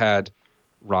 I just had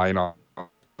Ryan on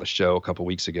the show a couple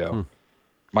weeks ago.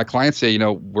 My clients say,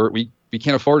 we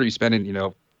can't afford to be spending,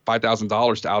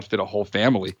 $5,000 to outfit a whole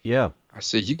family. Yeah. I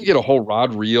say you can get a whole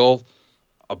rod reel,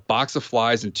 a box of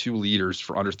flies, and 2 liters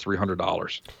for under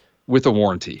 $300 with a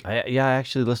warranty. I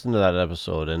actually listened to that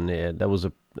episode, and that was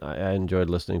I enjoyed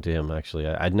listening to him. Actually,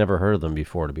 I'd never heard of them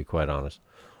before, to be quite honest.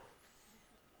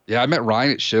 Yeah, I met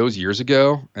Ryan at shows years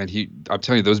ago, and I'm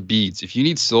telling you, those beads, if you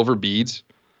need silver beads,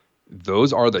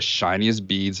 those are the shiniest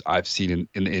beads I've seen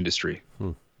in the industry.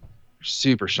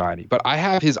 Super shiny. But I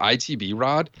have his ITB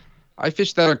rod. I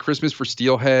fished that on Christmas for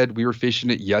steelhead. We were fishing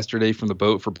it yesterday from the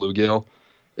boat for bluegill.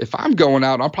 If I'm going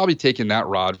out, I'm probably taking that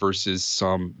rod versus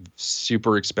some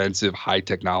super expensive high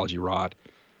technology rod.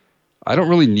 I don't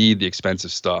really need the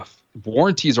expensive stuff.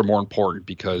 Warranties are more important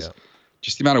because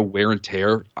just the amount of wear and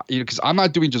tear, because I'm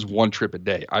not doing just one trip a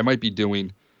day. I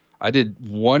did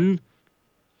one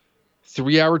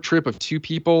 3-hour trip of 2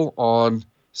 people on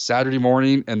Saturday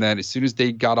morning, and then as soon as they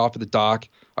got off at the dock,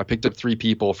 I picked up 3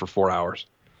 people for 4 hours.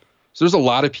 So there's a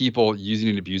lot of people using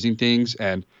and abusing things,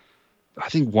 and I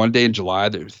think one day in July,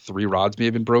 there 3 rods may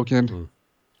have been broken,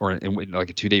 or in like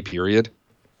a 2-day period.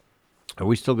 Are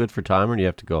we still good for time, or do you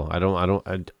have to go? I don't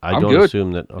I'm good.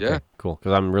 assume that. Okay, Yeah. cool.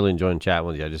 Because I'm really enjoying chatting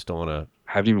with you. I just don't want to.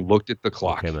 Haven't even looked at the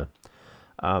clock. Okay,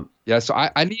 man. Yeah, so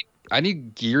I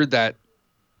need gear that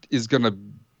is gonna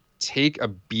take a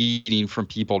beating from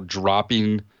people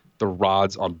dropping the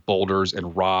rods on boulders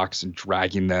and rocks and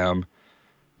dragging them.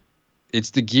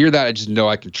 It's the gear that I just know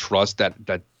I can trust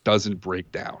that doesn't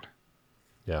break down.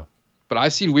 Yeah. But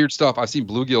I've seen weird stuff. I've seen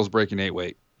bluegills breaking 8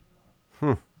 weight.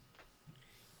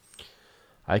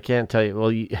 I can't tell you.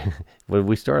 Well, when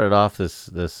we started off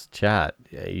this chat,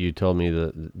 you told me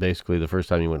that basically the first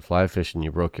time you went fly fishing,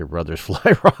 you broke your brother's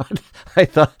fly rod. I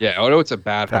thought. Yeah, I know it's a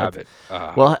bad habit.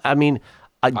 Well, I mean,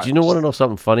 do you want to know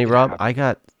something funny, Rob? Yeah. I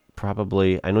got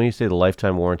I know you say the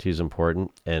lifetime warranty is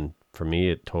important, and for me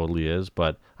it totally is,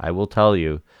 but I will tell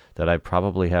you that I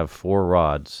probably have 4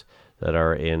 rods that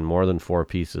are in more than 4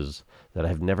 pieces that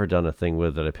I've never done a thing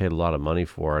with, that I paid a lot of money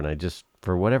for, and I just,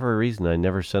 for whatever reason, I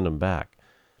never send them back.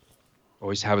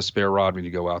 Always have a spare rod when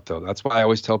you go out, though. That's why I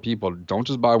always tell people, don't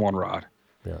just buy one rod.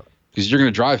 Yeah. Because you're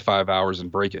going to drive 5 hours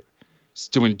and break it.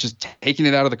 Just taking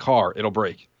it out of the car, it'll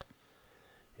break.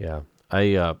 Yeah.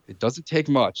 It doesn't take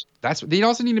much. They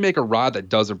also need to make a rod that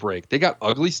doesn't break. They got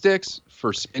ugly sticks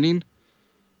for spinning.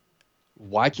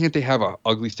 Why can't they have a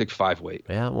ugly stick 5 weight?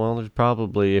 Yeah, well, there's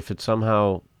probably, if it's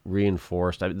somehow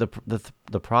reinforced,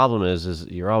 the problem is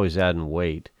you're always adding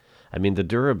weight. I mean, the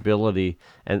durability,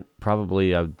 and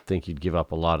probably I would think you'd give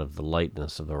up a lot of the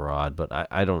lightness of the rod, but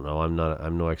I don't know.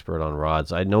 I'm no expert on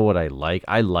rods. I know what I like.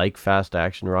 I like fast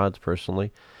action rods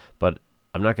personally, but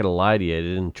I'm not going to lie to you.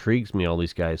 It intrigues me, all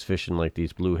these guys fishing like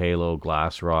these Blue Halo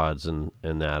glass rods and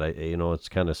that. It's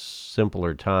kind of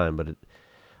simpler time, but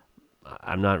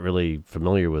I'm not really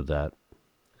familiar with that.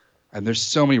 And there's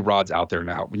so many rods out there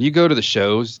now. When you go to the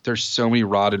shows, there's so many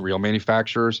rod and reel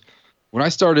manufacturers. When I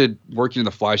started working in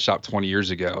the fly shop 20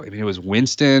 years ago, I mean, it was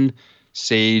Winston,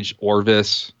 Sage,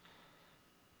 Orvis,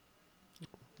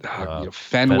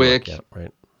 Fenwick. Yeah,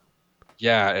 right.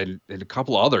 Yeah, and a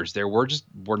couple others. There were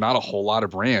not a whole lot of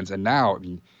brands. And now, I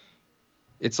mean,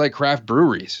 it's like craft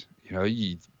breweries.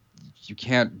 You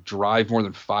can't drive more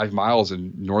than 5 miles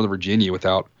in Northern Virginia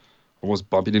without almost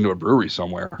bumping into a brewery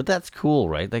somewhere. But that's cool,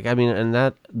 right? Like, I mean,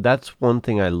 and that's one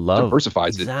thing I love.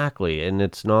 Diversifies it. Exactly. And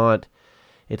it's not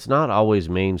always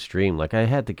mainstream. Like, I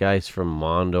had the guys from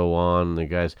Mondo on,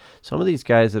 some of these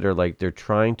guys that are like, they're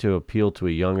trying to appeal to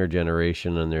a younger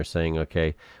generation, and they're saying,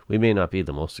 okay, we may not be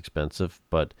the most expensive,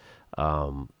 but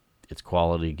it's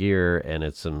quality gear, and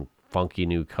it's some funky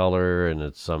new color, and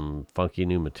it's some funky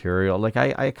new material. Like,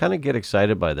 I kind of get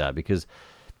excited by that, because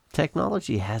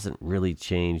technology hasn't really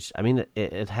changed. I mean,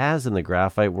 it has in the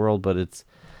graphite world, but it's,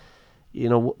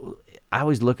 I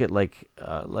always look at like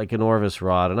an Orvis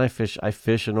rod, and I fish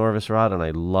an Orvis rod, and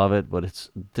I love it, but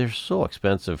they're so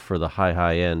expensive for the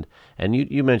high end. And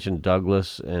you mentioned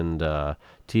Douglas and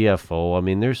TFO. I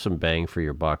mean, there's some bang for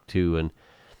your buck too. And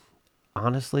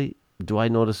honestly, do I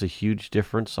notice a huge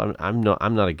difference? I'm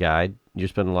not a guide. You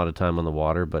spend a lot of time on the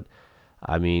water, but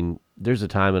I mean, there's a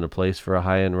time and a place for a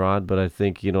high end rod. But I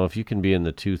think if you can be in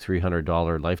the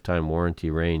 $200-$300 lifetime warranty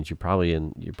range, you're probably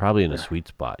in a sweet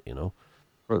spot.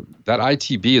 That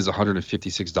ITB is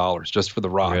 $156 just for the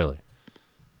rod. Really?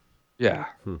 Yeah.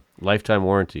 Lifetime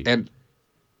warranty. And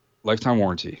lifetime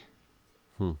warranty.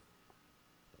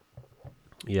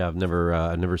 Yeah, I've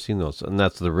never seen those, and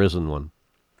that's the Risen one.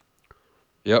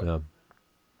 Yep. Yeah.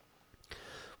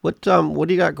 What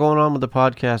do you got going on with the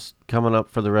podcast coming up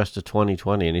for the rest of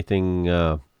 2020? Anything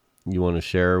you want to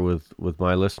share with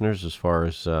my listeners as far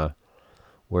as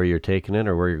where you're taking it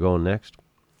or where you're going next?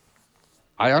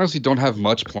 I honestly don't have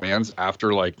much plans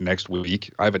after like next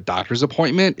week. I have a doctor's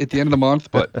appointment at the end of the month,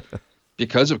 but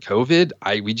because of COVID,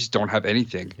 we just don't have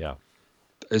anything. Yeah.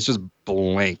 It's just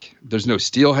blank. There's no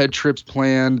steelhead trips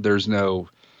planned. There's no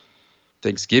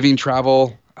Thanksgiving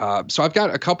travel. So I've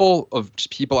got a couple of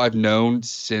people I've known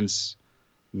since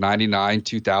 99,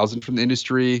 2000 from the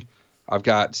industry. I've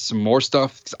got some more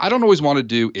stuff. I don't always want to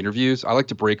do interviews. I like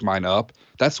to break mine up.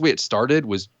 That's the way it started,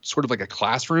 was sort of like a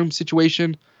classroom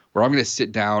situation where I'm going to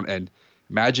sit down and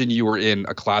imagine you were in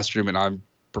a classroom and I'm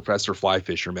Professor Fly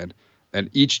Fisherman, and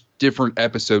each different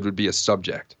episode would be a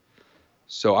subject.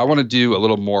 So I want to do a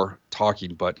little more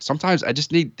talking, but sometimes I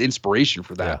just need inspiration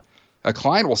for that. Yeah. A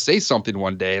client will say something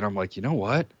one day and I'm like, you know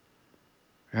what?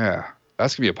 Yeah,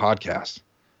 that's going to be a podcast.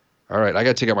 All right, I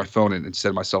got to take out my phone and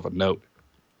send myself a note.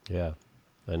 Yeah,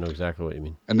 I know exactly what you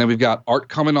mean. And then we've got Art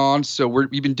coming on. So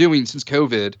we've been doing, since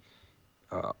COVID,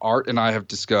 Art and I have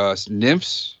discussed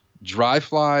nymphs, dry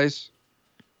flies,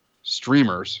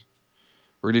 streamers.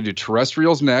 We're going to do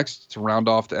terrestrials next to round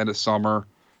off the end of summer.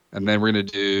 And then we're going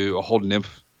to do a whole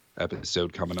nymph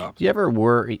episode coming up. Do you ever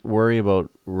worry about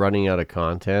running out of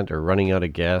content or running out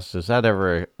of guests? Does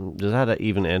that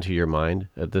even enter your mind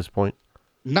at this point?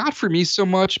 Not for me so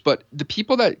much, but the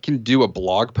people that can do a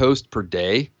blog post per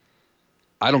day,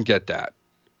 I don't get that.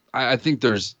 I think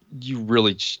there's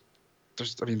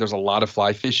a lot of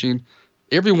fly fishing.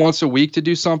 Every once a week to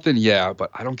do something, yeah, but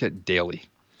I don't get daily.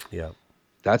 Yeah.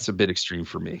 That's a bit extreme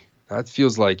for me. That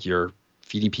feels like you're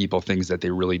feeding people things that they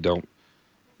really don't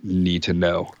need to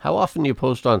know. How often do you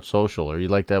post on social? Are you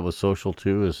like that with social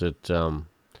too? Is it,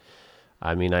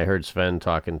 I heard Sven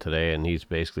talking today and he's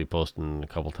basically posting a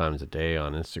couple times a day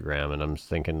on Instagram, and I'm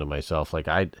thinking to myself, like,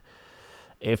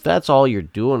 if that's all you're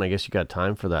doing, I guess you got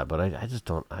time for that, but I just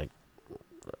don't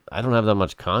have that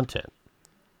much content.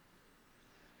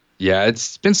 Yeah,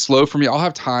 it's been slow for me. I'll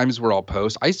have times where I'll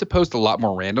post. I used to post a lot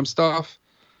more random stuff.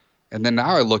 And then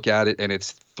now I look at it and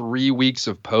it's 3 weeks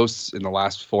of posts in the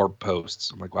last 4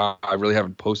 posts. I'm like, wow, I really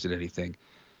haven't posted anything.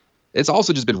 It's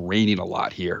also just been raining a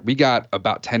lot here. We got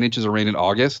about 10 inches of rain in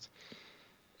August.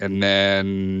 And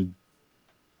then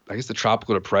I guess the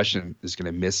tropical depression is going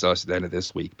to miss us at the end of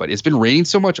this week. But it's been raining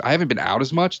so much, I haven't been out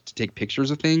as much to take pictures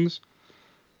of things.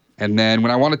 And then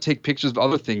when I want to take pictures of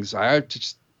other things, I have to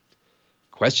just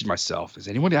question myself, is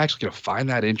anyone actually going to find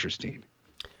that interesting?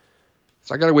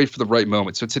 So I got to wait for the right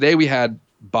moment. So today we had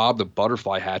Bob the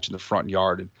butterfly hatch in the front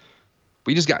yard, and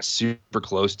we just got super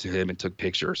close to him and took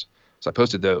pictures. So I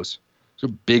posted those. It's a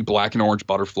big black and orange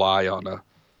butterfly on a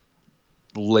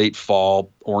late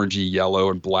fall orangey yellow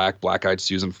and black-eyed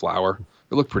Susan flower.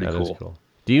 It looked pretty cool.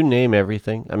 Do you name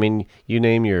everything? I mean, you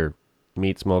name your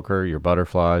meat smoker, your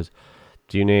butterflies.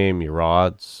 Do you name your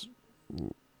rods?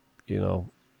 You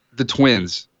know, The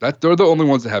twins. They're the only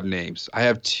ones that have names. I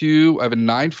have two. I have a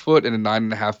 9 foot and a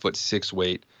 9.5 foot 6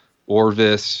 weight.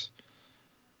 Orvis.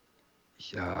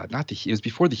 Not the. It was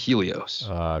before the Helios.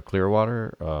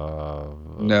 Clearwater.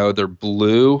 No, they're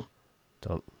blue.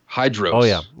 Don't. Hydros. Oh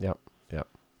yeah, yep, yep.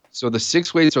 So the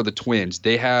 6 weights are the twins.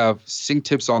 They have sink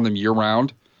tips on them year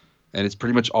round, and it's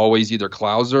pretty much always either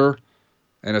Clouser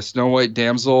and a snow white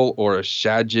damsel or a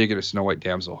shad jig and a snow white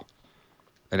damsel.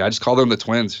 And I just call them the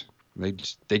twins.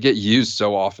 They get used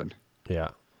so often. Yeah.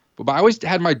 But I always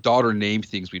had my daughter name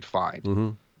things we'd find, Mm-hmm.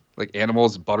 like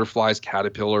animals, butterflies,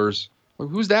 caterpillars. Like,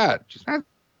 who's that? She's not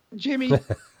Jimmy. I'm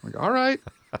like, all right.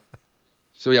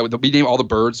 So yeah, we name all the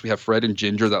birds. We have Fred and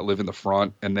Ginger that live in the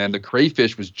front, and then the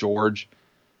crayfish was George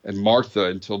and Martha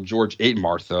until George ate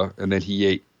Martha, and then he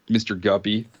ate Mr.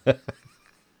 Guppy. And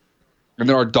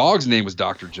then our dog's name was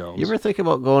Dr. Jones. You ever think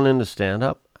about going into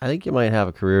stand-up? I think you might have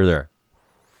a career there.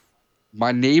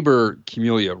 My neighbor,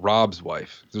 Camelia, Rob's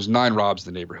wife, there's 9 Robs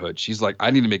in the neighborhood. She's like, I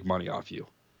need to make money off you.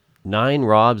 9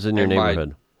 Robs in your And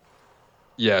neighborhood.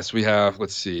 Yes, we have,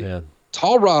 let's see. Yeah.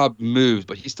 Tall Rob moved,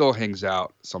 but he still hangs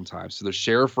out sometimes. So there's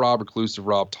Sheriff Rob, Reclusive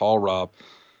Rob, Tall Rob,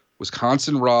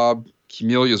 Wisconsin Rob,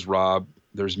 Camelia's Rob.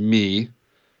 There's me.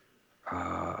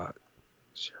 Sheriff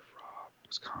Rob,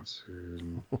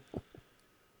 Wisconsin.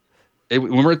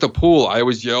 When we're at the pool, I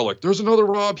always yell, like, there's another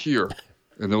Rob here.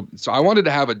 So I wanted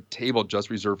to have a table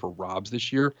just reserved for Robs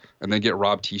this year and then get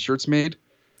Rob t-shirts made.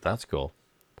 That's cool.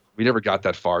 We never got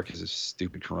that far because of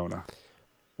stupid Corona.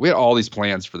 We had all these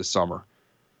plans for the summer.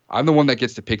 I'm the one that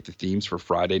gets to pick the themes for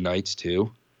Friday nights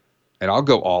too. And I'll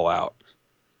go all out.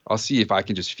 I'll see if I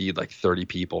can just feed like 30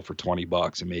 people for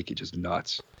 $20 and make it just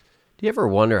nuts. Do you ever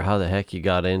wonder how the heck you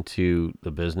got into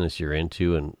the business you're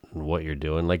into and what you're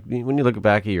doing? Like when you look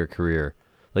back at your career,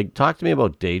 like talk to me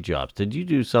about day jobs. Did you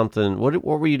do something? What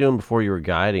were you doing before you were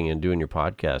guiding and doing your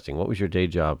podcasting? What was your day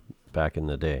job back in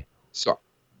the day? So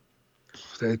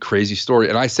that crazy story.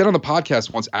 And I said on the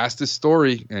podcast once, ask this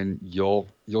story and you'll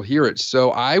hear it.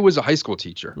 So I was a high school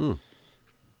teacher.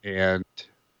 And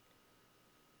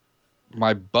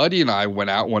my buddy and I went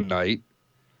out one night.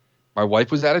 My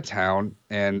wife was out of town,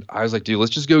 and I was like, dude,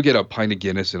 let's just go get a pint of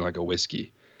Guinness and like a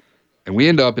whiskey. And we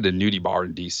end up at a nudie bar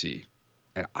in DC.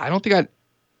 And I don't think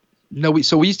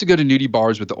we used to go to nudie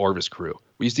bars with the Orvis crew.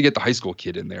 We used to get the high school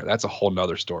kid in there. That's a whole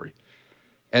nother story.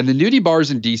 And the nudie bars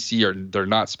in DC they're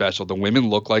not special. The women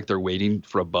look like they're waiting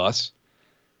for a bus.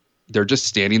 They're just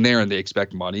standing there and they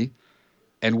expect money.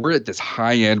 And we're at this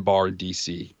high-end bar in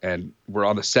DC, and we're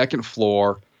on the second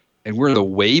floor, and we're in the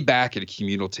way back at a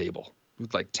communal table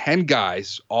with like 10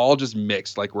 guys, all just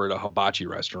mixed like we're at a hibachi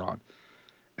restaurant.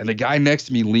 And the guy next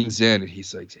to me leans in and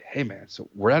he's like, hey man, so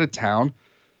we're out of town.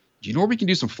 Do you know where we can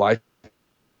do some fly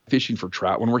fishing for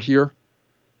trout when we're here?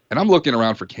 And I'm looking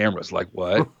around for cameras like,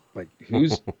 what? Like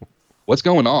what's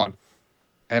going on?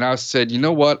 And I said, you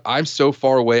know what? I'm so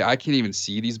far away, I can't even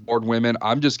see these bored women.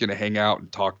 I'm just going to hang out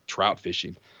and talk trout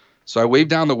fishing. So I waved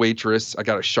down the waitress. I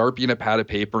got a Sharpie and a pad of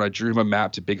paper, and I drew him a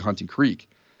map to Big Hunting Creek.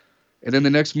 And then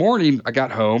the next morning, I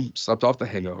got home, slept off the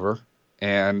hangover,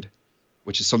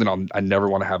 which is something I never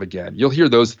want to have again. You'll hear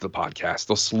those at the podcast.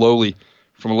 They'll slowly,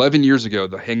 from 11 years ago,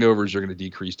 the hangovers are going to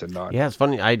decrease to none. Yeah, it's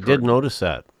funny. I did notice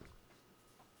that.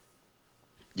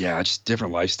 Yeah, just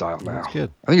different lifestyle now. That's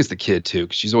good. I think it's the kid, too,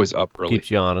 because she's always up early.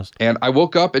 Keeps you honest. And I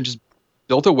woke up and just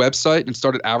built a website and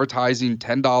started advertising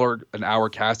 $10 an hour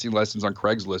casting lessons on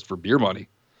Craigslist for beer money.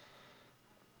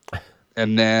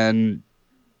 And then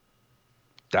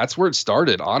that's where it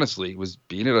started, honestly, was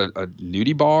being at a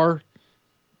nudie bar,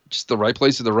 just the right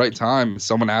place at the right time.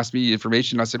 Someone asked me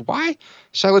information. I said, why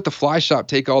should I let the fly shop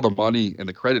take all the money and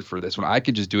the credit for this when I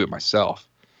can just do it myself?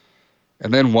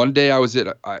 And then one day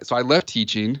so I left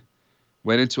teaching,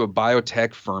 went into a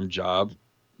biotech firm job,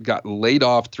 got laid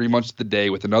off 3 months to the day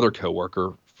with another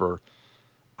coworker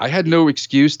I had no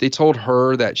excuse. They told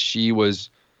her that she was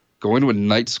going to a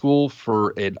night school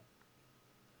for a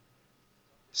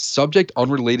subject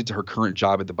unrelated to her current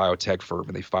job at the biotech firm,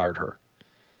 and they fired her.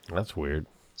 That's weird.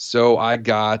 So I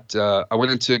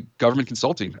went into government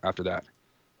consulting after that.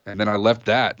 And then I left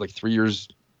that like 3 years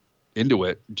into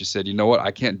it, and just said, you know what?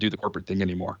 I can't do the corporate thing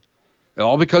anymore. And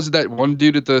all because of that one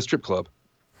dude at the strip club.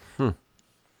 And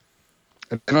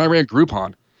then I ran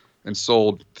Groupon and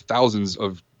sold thousands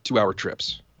of 2-hour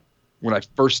trips when I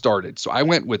first started. So I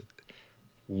went with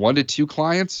 1 to 2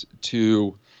 clients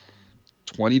to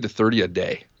 20 to 30 a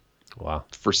day. Wow.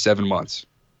 For 7 months.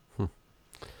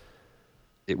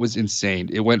 It was insane.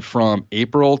 It went from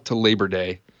April to Labor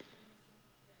Day,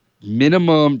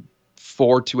 minimum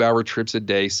 4 2-hour trips a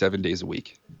day, 7 days a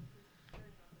week.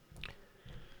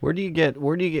 Where do you get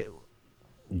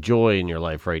joy in your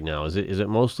life right now? Is it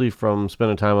mostly from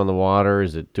spending time on the water?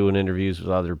 Is it doing interviews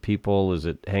with other people? Is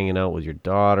it hanging out with your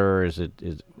daughter? Is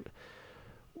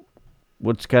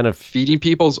what's kind of Feeding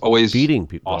people is always feeding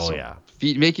people? awesome. Oh yeah.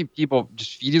 Making people,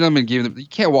 just feeding them and giving them. You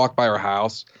can't walk by our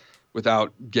house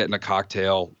without getting a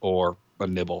cocktail or a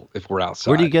nibble if we're outside.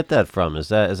 Where do you get that from? Is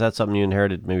that something you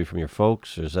inherited maybe from your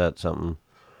folks, or is that something?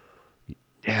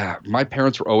 Yeah, my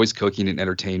parents were always cooking and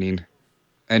entertaining,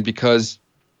 and because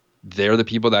they're the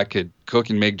people that could cook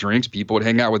and make drinks, people would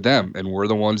hang out with them, and we're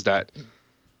the ones that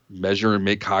measure and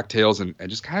make cocktails and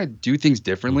just kind of do things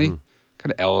differently,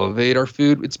 kind of elevate our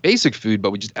food. It's basic food,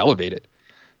 but we just elevate it.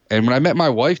 And when I met my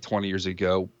wife 20 years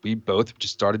ago, we both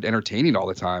just started entertaining all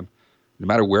the time, no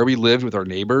matter where we lived with our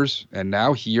neighbors. And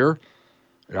now here,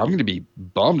 I'm going to be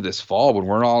bummed this fall when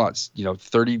we're all at,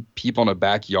 30 people in a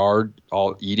backyard,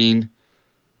 all eating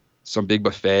some big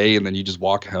buffet, and then you just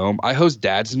walk home. I host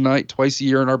dads night twice a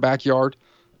year in our backyard,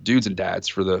 dudes and dads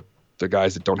for the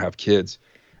guys that don't have kids.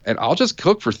 And I'll just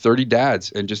cook for 30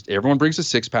 dads, and just everyone brings a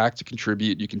 6-pack to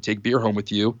contribute. You can take beer home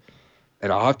with you,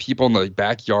 and I'll have people in the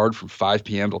backyard from 5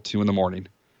 p.m. till 2 in the morning.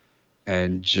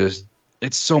 And just,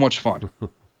 it's so much fun.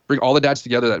 Bring all the dads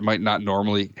together that might not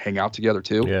normally hang out together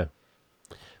too. Yeah.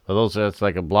 Well, that's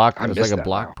like a block. It's like a that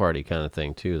block now. party kind of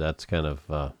thing too. That's kind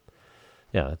of,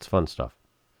 it's fun stuff.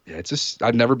 Yeah, it's just,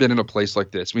 I've never been in a place like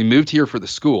this. We moved here for the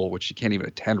school, which you can't even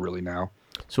attend really now.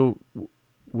 So,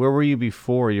 where were you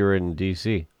before you were in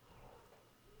D.C.?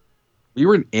 We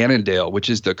were in Annandale, which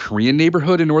is the Korean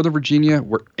neighborhood in Northern Virginia,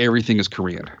 where everything is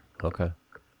Korean. Okay.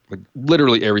 Like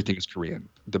literally everything is Korean.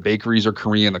 The bakeries are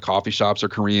Korean, the coffee shops are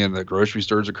Korean, the grocery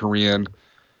stores are Korean.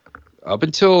 Up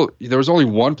until there was only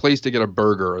one place to get a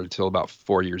burger until about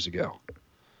 4 years ago.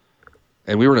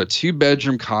 And we were in a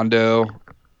 2-bedroom condo,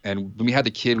 and when we had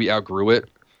the kid, we outgrew it.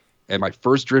 And my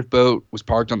first drift boat was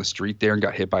parked on the street there and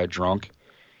got hit by a drunk.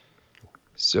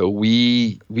 So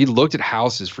we looked at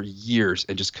houses for years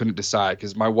and just couldn't decide,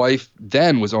 because my wife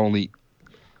then was only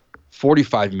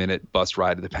 45-minute bus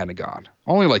ride to the Pentagon.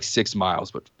 Only like 6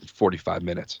 miles, but 45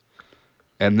 minutes.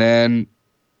 And then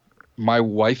my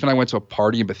wife and I went to a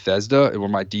party in Bethesda at one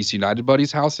of my DC United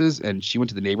buddies' houses, and she went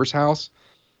to the neighbor's house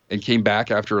and came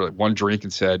back after like one drink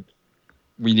and said,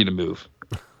 "We need to move."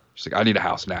 She's like, "I need a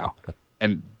house now."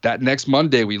 And that next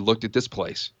Monday, we looked at this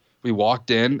place. We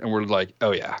walked in and we're like,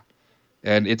 "Oh yeah."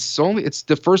 And it's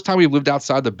the first time we've lived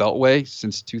outside the Beltway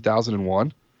since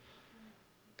 2001.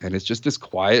 And it's just this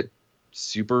quiet,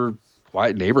 super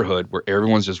quiet neighborhood where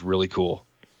everyone's just really cool.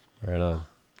 Right on.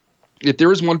 If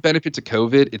there is one benefit to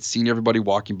COVID, it's seeing everybody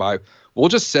walking by. We'll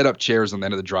just set up chairs on the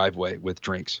end of the driveway with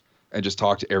drinks and just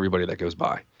talk to everybody that goes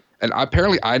by. And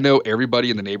apparently I know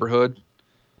everybody in the neighborhood.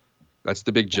 That's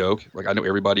the big joke. Like, I know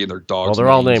everybody and their dogs. Well, they're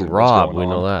all names named and what's Rob. going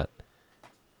We on. know that.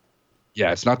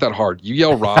 Yeah, it's not that hard. You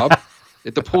yell Rob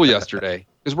at the pool yesterday,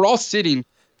 because we're all sitting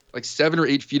like 7 or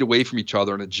 8 feet away from each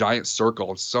other in a giant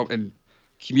circle. And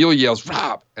Camille yells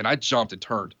Rob, and I jumped and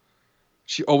turned.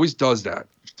 She always does that.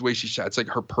 The way she shouts, it's like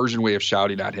her Persian way of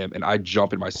shouting at him, and I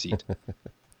jump in my seat. And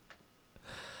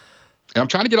I'm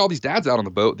trying to get all these dads out on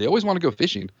the boat. They always want to go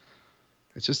fishing.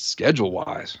 It's just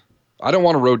schedule-wise. I don't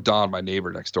want to row Don, my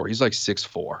neighbor next door. He's like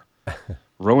 6'4".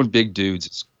 Rowing big dudes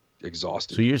is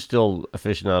exhausting. So you're still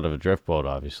fishing out of a drift boat,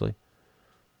 obviously.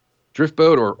 Drift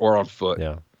boat or on foot.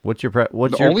 Yeah. What's your The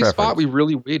your only preference? spot we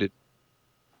really waited.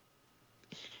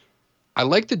 I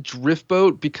like the drift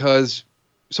boat because,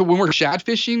 so when we're shad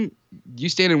fishing, you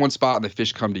stand in one spot and the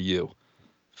fish come to you.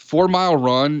 4-mile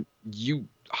run, you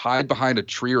hide behind a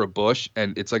tree or a bush,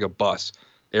 and it's like a bus.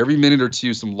 Every minute or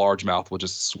two, some largemouth will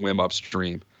just swim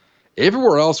upstream.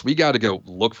 Everywhere else, we got to go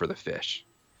look for the fish.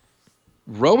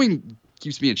 Rowing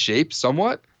keeps me in shape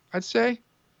somewhat, I'd say.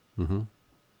 Mm-hmm.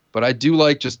 But I do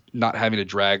like just not having to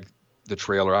drag the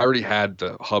trailer. I already had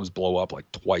the hubs blow up like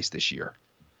twice this year.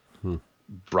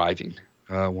 Driving.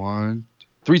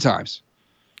 3 times.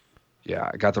 Yeah,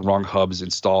 I got the wrong hubs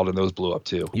installed and those blew up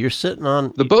too. You're sitting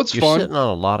on The boat's you're fun. sitting on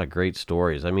a lot of great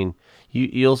stories. I mean,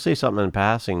 you'll say something in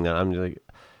passing that I'm like,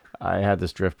 I had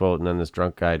this drift boat and then this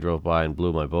drunk guy drove by and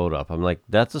blew my boat up. I'm like,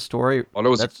 that's a story. Well,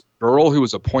 there was That's a girl who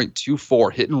was a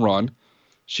 .24 hit and run.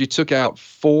 She took out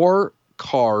 4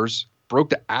 cars, broke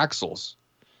the axles,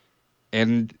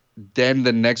 and then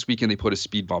the next weekend they put a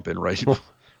speed bump in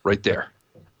right there.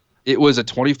 It was a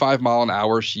 25 mile an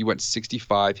hour. She went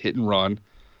 65 hit and run.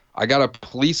 I got a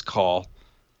police call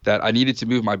that I needed to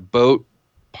move my boat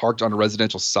parked on a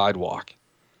residential sidewalk.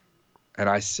 And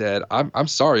I said, I'm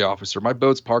sorry, officer. My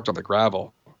boat's parked on the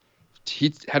gravel.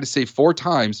 He had to say 4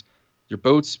 times, your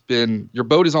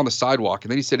boat is on the sidewalk.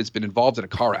 And then he said it's been involved in a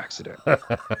car accident.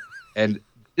 And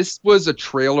this was a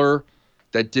trailer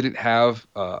that didn't have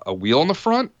a wheel on the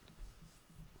front.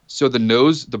 So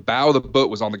the bow of the boat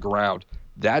was on the ground.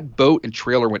 That boat and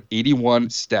trailer went 81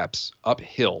 steps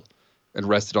uphill and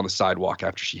rested on the sidewalk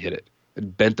after she hit it.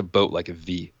 It bent the boat like a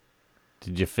V.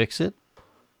 Did you fix it?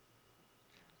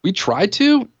 We tried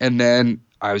to, and then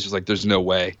I was just like, there's no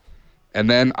way. And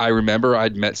then I remember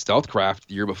I'd met Stealthcraft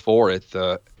the year before at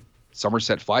the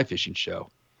Somerset Fly Fishing Show.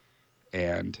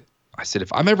 And I said,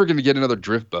 if I'm ever going to get another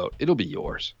drift boat, it'll be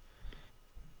yours.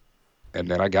 And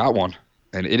then I got one.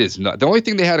 And it is not. The only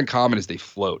thing they had in common is they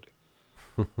float.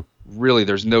 Really,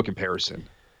 there's no comparison.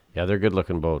 Yeah, they're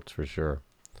good-looking boats for sure.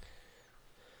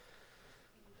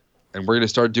 And we're going to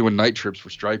start doing night trips for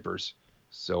stripers.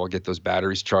 So I'll get those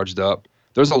batteries charged up.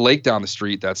 There's a lake down the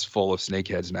street that's full of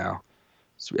snakeheads now.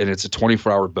 And it's a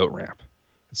 24-hour boat ramp.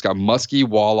 It's got muskie,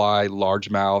 walleye,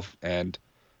 largemouth, and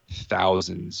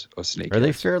thousands of snakeheads. Are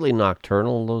they fairly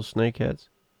nocturnal, those snakeheads?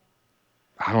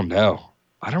 I don't know.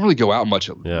 I don't really go out much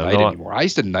at night anymore. I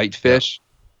used to night fish. Yeah.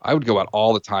 I would go out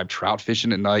all the time, trout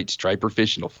fishing at night, striper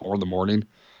fishing till 4 a.m.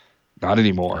 Not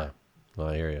anymore. Yeah. Well,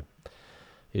 I hear you.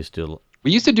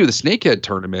 We used to do the snakehead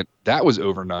tournament. That was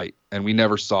overnight, and we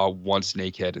never saw one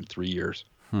snakehead in 3 years.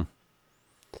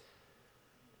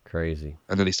 Crazy.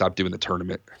 And then they stopped doing the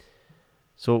tournament.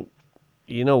 So,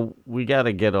 we got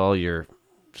to get all your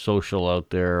social out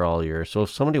there, so if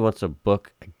somebody wants to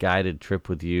book a guided trip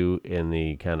with you in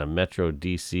the kind of Metro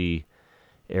DC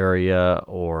area,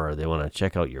 or they want to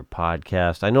check out your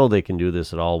podcast, I know they can do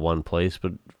this at all one place,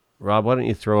 but Rob, why don't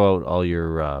you throw out all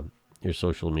your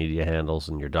social media handles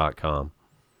and your .com?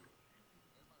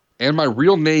 And my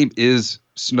real name is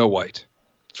Snow White.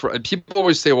 People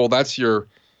always say, well, that's your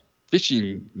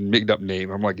fishing made up name.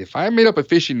 I'm like, if I made up a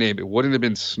fishing name, it wouldn't have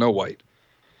been Snow White.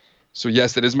 So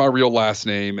yes, that is my real last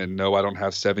name, and no, I don't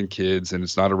have 7 kids, and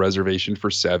it's not a reservation for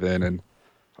 7, and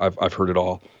I've heard it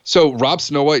all. So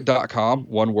robsnowhite.com,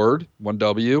 one word, one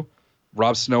W.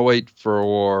 Rob Snowhite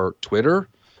for Twitter,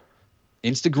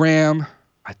 Instagram,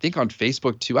 I think on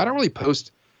Facebook too. I don't really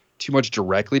post too much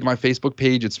directly to my Facebook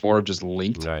page. It's more of just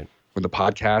linked when the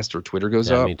podcast or Twitter goes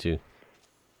up. Yeah, me too.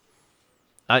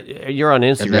 You're on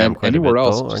Instagram quite anywhere a bit,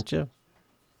 else, though, aren't you?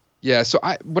 Yeah, so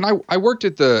when I worked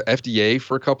at the FDA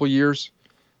for a couple years,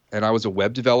 and I was a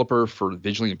web developer for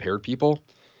visually impaired people.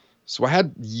 So I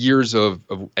had years of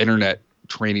internet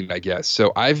training, I guess.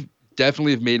 So I've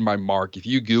definitely have made my mark. If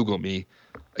you Google me,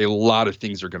 a lot of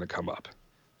things are going to come up.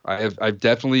 I've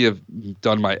definitely have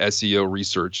done my SEO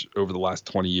research over the last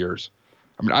 20 years.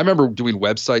 I mean, I remember doing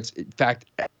websites. In fact,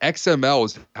 XML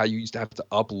is how you used to have to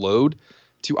upload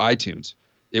to iTunes.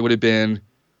 It would have been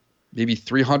maybe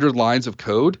 300 lines of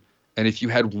code. And if you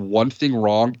had one thing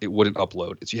wrong, it wouldn't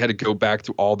upload. So you had to go back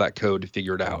through all that code to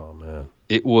figure it out. Oh, man.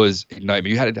 It was a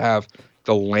nightmare. You had to have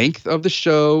the length of the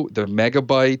show, the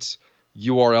megabytes,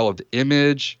 URL of the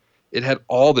image. It had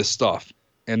all this stuff.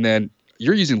 And then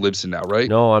you're using Libsyn now, right?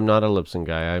 No, I'm not a Libsyn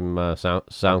guy. I'm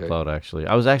SoundCloud, actually.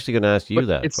 I was actually going to ask you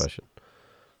that question.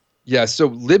 Yeah, so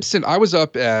Libsyn, I was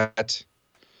up at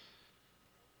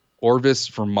Orvis,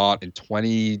 Vermont in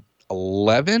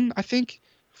 2011, I think,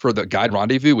 for the Guide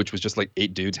Rendezvous, which was just like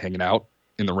 8 dudes hanging out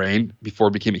in the rain before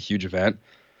it became a huge event.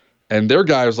 And their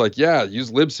guy was like, yeah,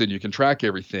 use Libsyn. You can track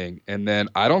everything. And then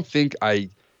I don't think I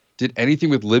did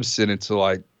anything with Libsyn until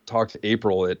I talked to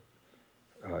April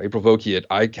Vokey at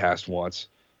iCast once.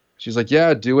 She's like,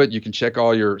 yeah, do it. You can check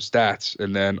all your stats.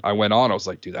 And then I went on. I was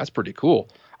like, dude, that's pretty cool.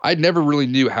 I never really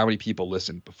knew how many people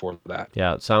listened before that.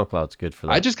 Yeah, SoundCloud's good for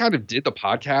that. I just kind of did the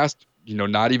podcast,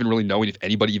 not even really knowing if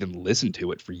anybody even listened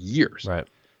to it for years. Right.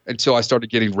 Until I started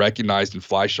getting recognized in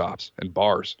fly shops and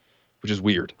bars, which is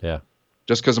weird. Yeah.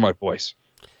 Just because of my voice.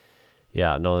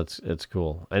 Yeah, no, it's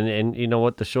cool. And you know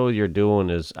what? The show you're doing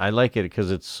is, I like it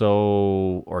because it's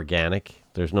so organic.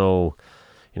 You're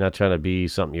not trying to be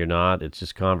something you're not. It's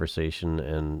just conversation.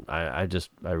 And I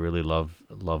really love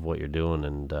what you're doing.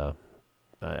 And I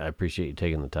appreciate you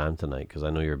taking the time tonight because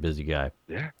I know you're a busy guy.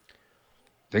 Yeah.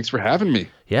 Thanks for having me.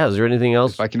 Yeah. Is there anything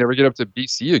else? If I can ever get up to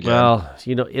BC again. Well,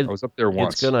 I was up there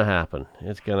once. It's going to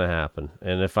happen.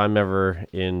 And if I'm ever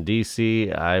in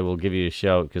DC, I will give you a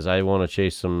shout because I want to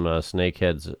chase some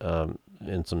snakeheads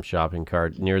in some shopping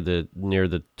cart near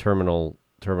the terminal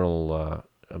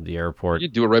of the airport. You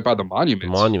do it right by the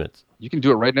monuments. You can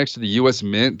do it right next to the U.S.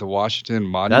 Mint, the Washington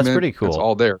Monument. That's pretty cool. It's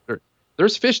all there.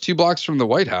 There's fish 2 blocks from the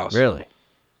White House. Really?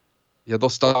 Yeah, they'll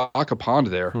stock a pond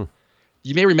there.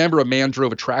 You may remember a man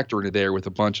drove a tractor into there with a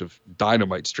bunch of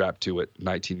dynamite strapped to it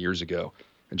 19 years ago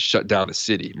and shut down a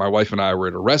city. My wife and I were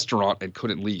at a restaurant and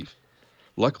couldn't leave.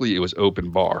 Luckily, it was open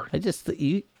bar. I just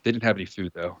you They didn't have any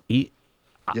food though. eat.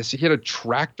 Yes, he had a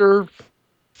tractor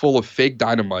full of fake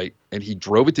dynamite, and he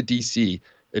drove it to D.C.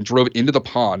 and drove it into the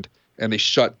pond, and they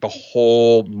shut the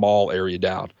whole mall area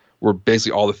down, where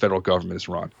basically all the federal government is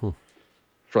run,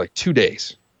 for like 2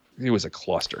 days. It was a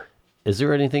cluster. Is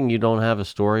there anything you don't have a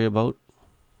story about?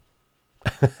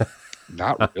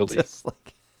 Not really. Just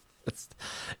like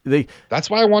they. That's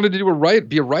why I wanted to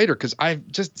be a writer, because I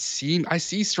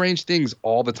see strange things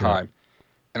all the time,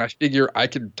 and I figure I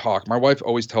could talk. My wife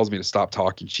always tells me to stop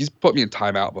talking. She's put me in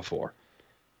timeout before.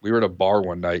 We were at a bar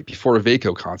one night before a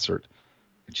Vaco concert,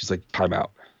 and she's like, "Timeout,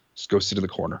 just go sit in the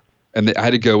corner." And I had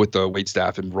to go with the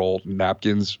waitstaff and roll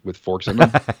napkins with forks in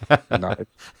them.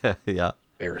 Yeah,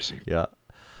 Embarrassing. yeah,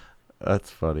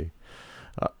 that's funny.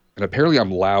 And apparently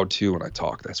I'm loud too when I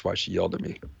talk. That's why she yelled at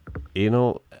me. You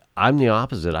know, I'm the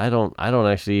opposite. I don't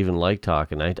actually even like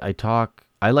talking. I talk.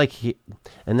 I like,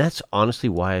 and that's honestly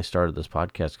why I started this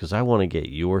podcast, because I want to get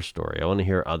your story. I want to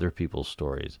hear other people's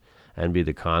stories and be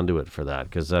the conduit for that.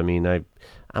 Because I mean, I'm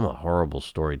a horrible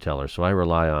storyteller, so I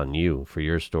rely on you for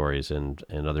your stories and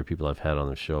other people I've had on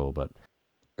the show. But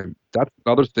And that's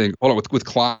another thing. Hold on, with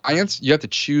clients, you have to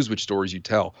choose which stories you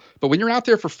tell. But when you're out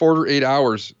there for 4 or 8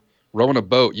 hours rowing a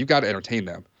boat, you got to entertain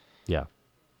them. yeah.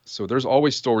 So there's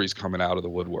always stories coming out of the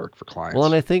woodwork for clients. Well,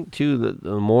 and I think too that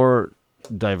the more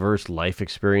diverse life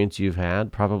experience you've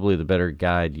had, probably the better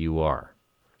guide you are.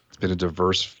 It's been a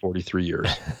diverse 43 years.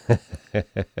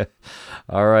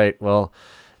 All right. Well,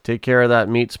 take care of that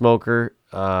meat smoker.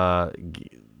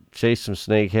 Chase some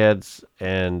snakeheads,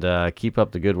 and keep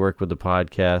up the good work with the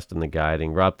podcast and the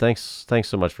guiding. Rob, thanks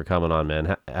so much for coming on,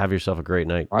 man. Have yourself a great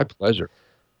night. My pleasure.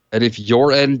 And if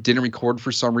your end didn't record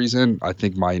for some reason, I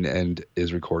think mine end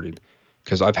is recording,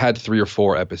 because I've had 3 or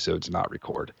 4 episodes not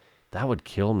record. That would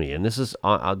kill me. And this is,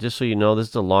 just so you know, this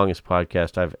is the longest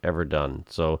podcast I've ever done.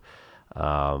 So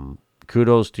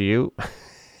kudos to you.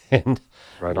 And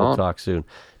Right we'll on. talk soon.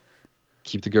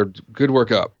 Keep the good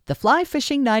work up. The Fly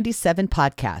Fishing 97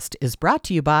 podcast is brought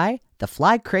to you by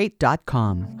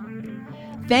theflycrate.com.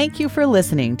 Thank you for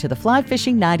listening to the Fly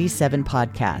Fishing 97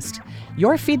 podcast.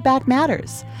 Your feedback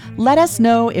matters. Let us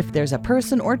know if there's a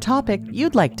person or topic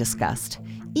you'd like discussed.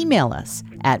 Email us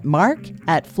at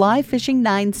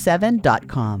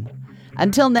mark@flyfishing97.com.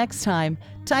 Until next time,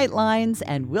 tight lines,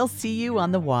 and we'll see you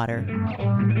on the water.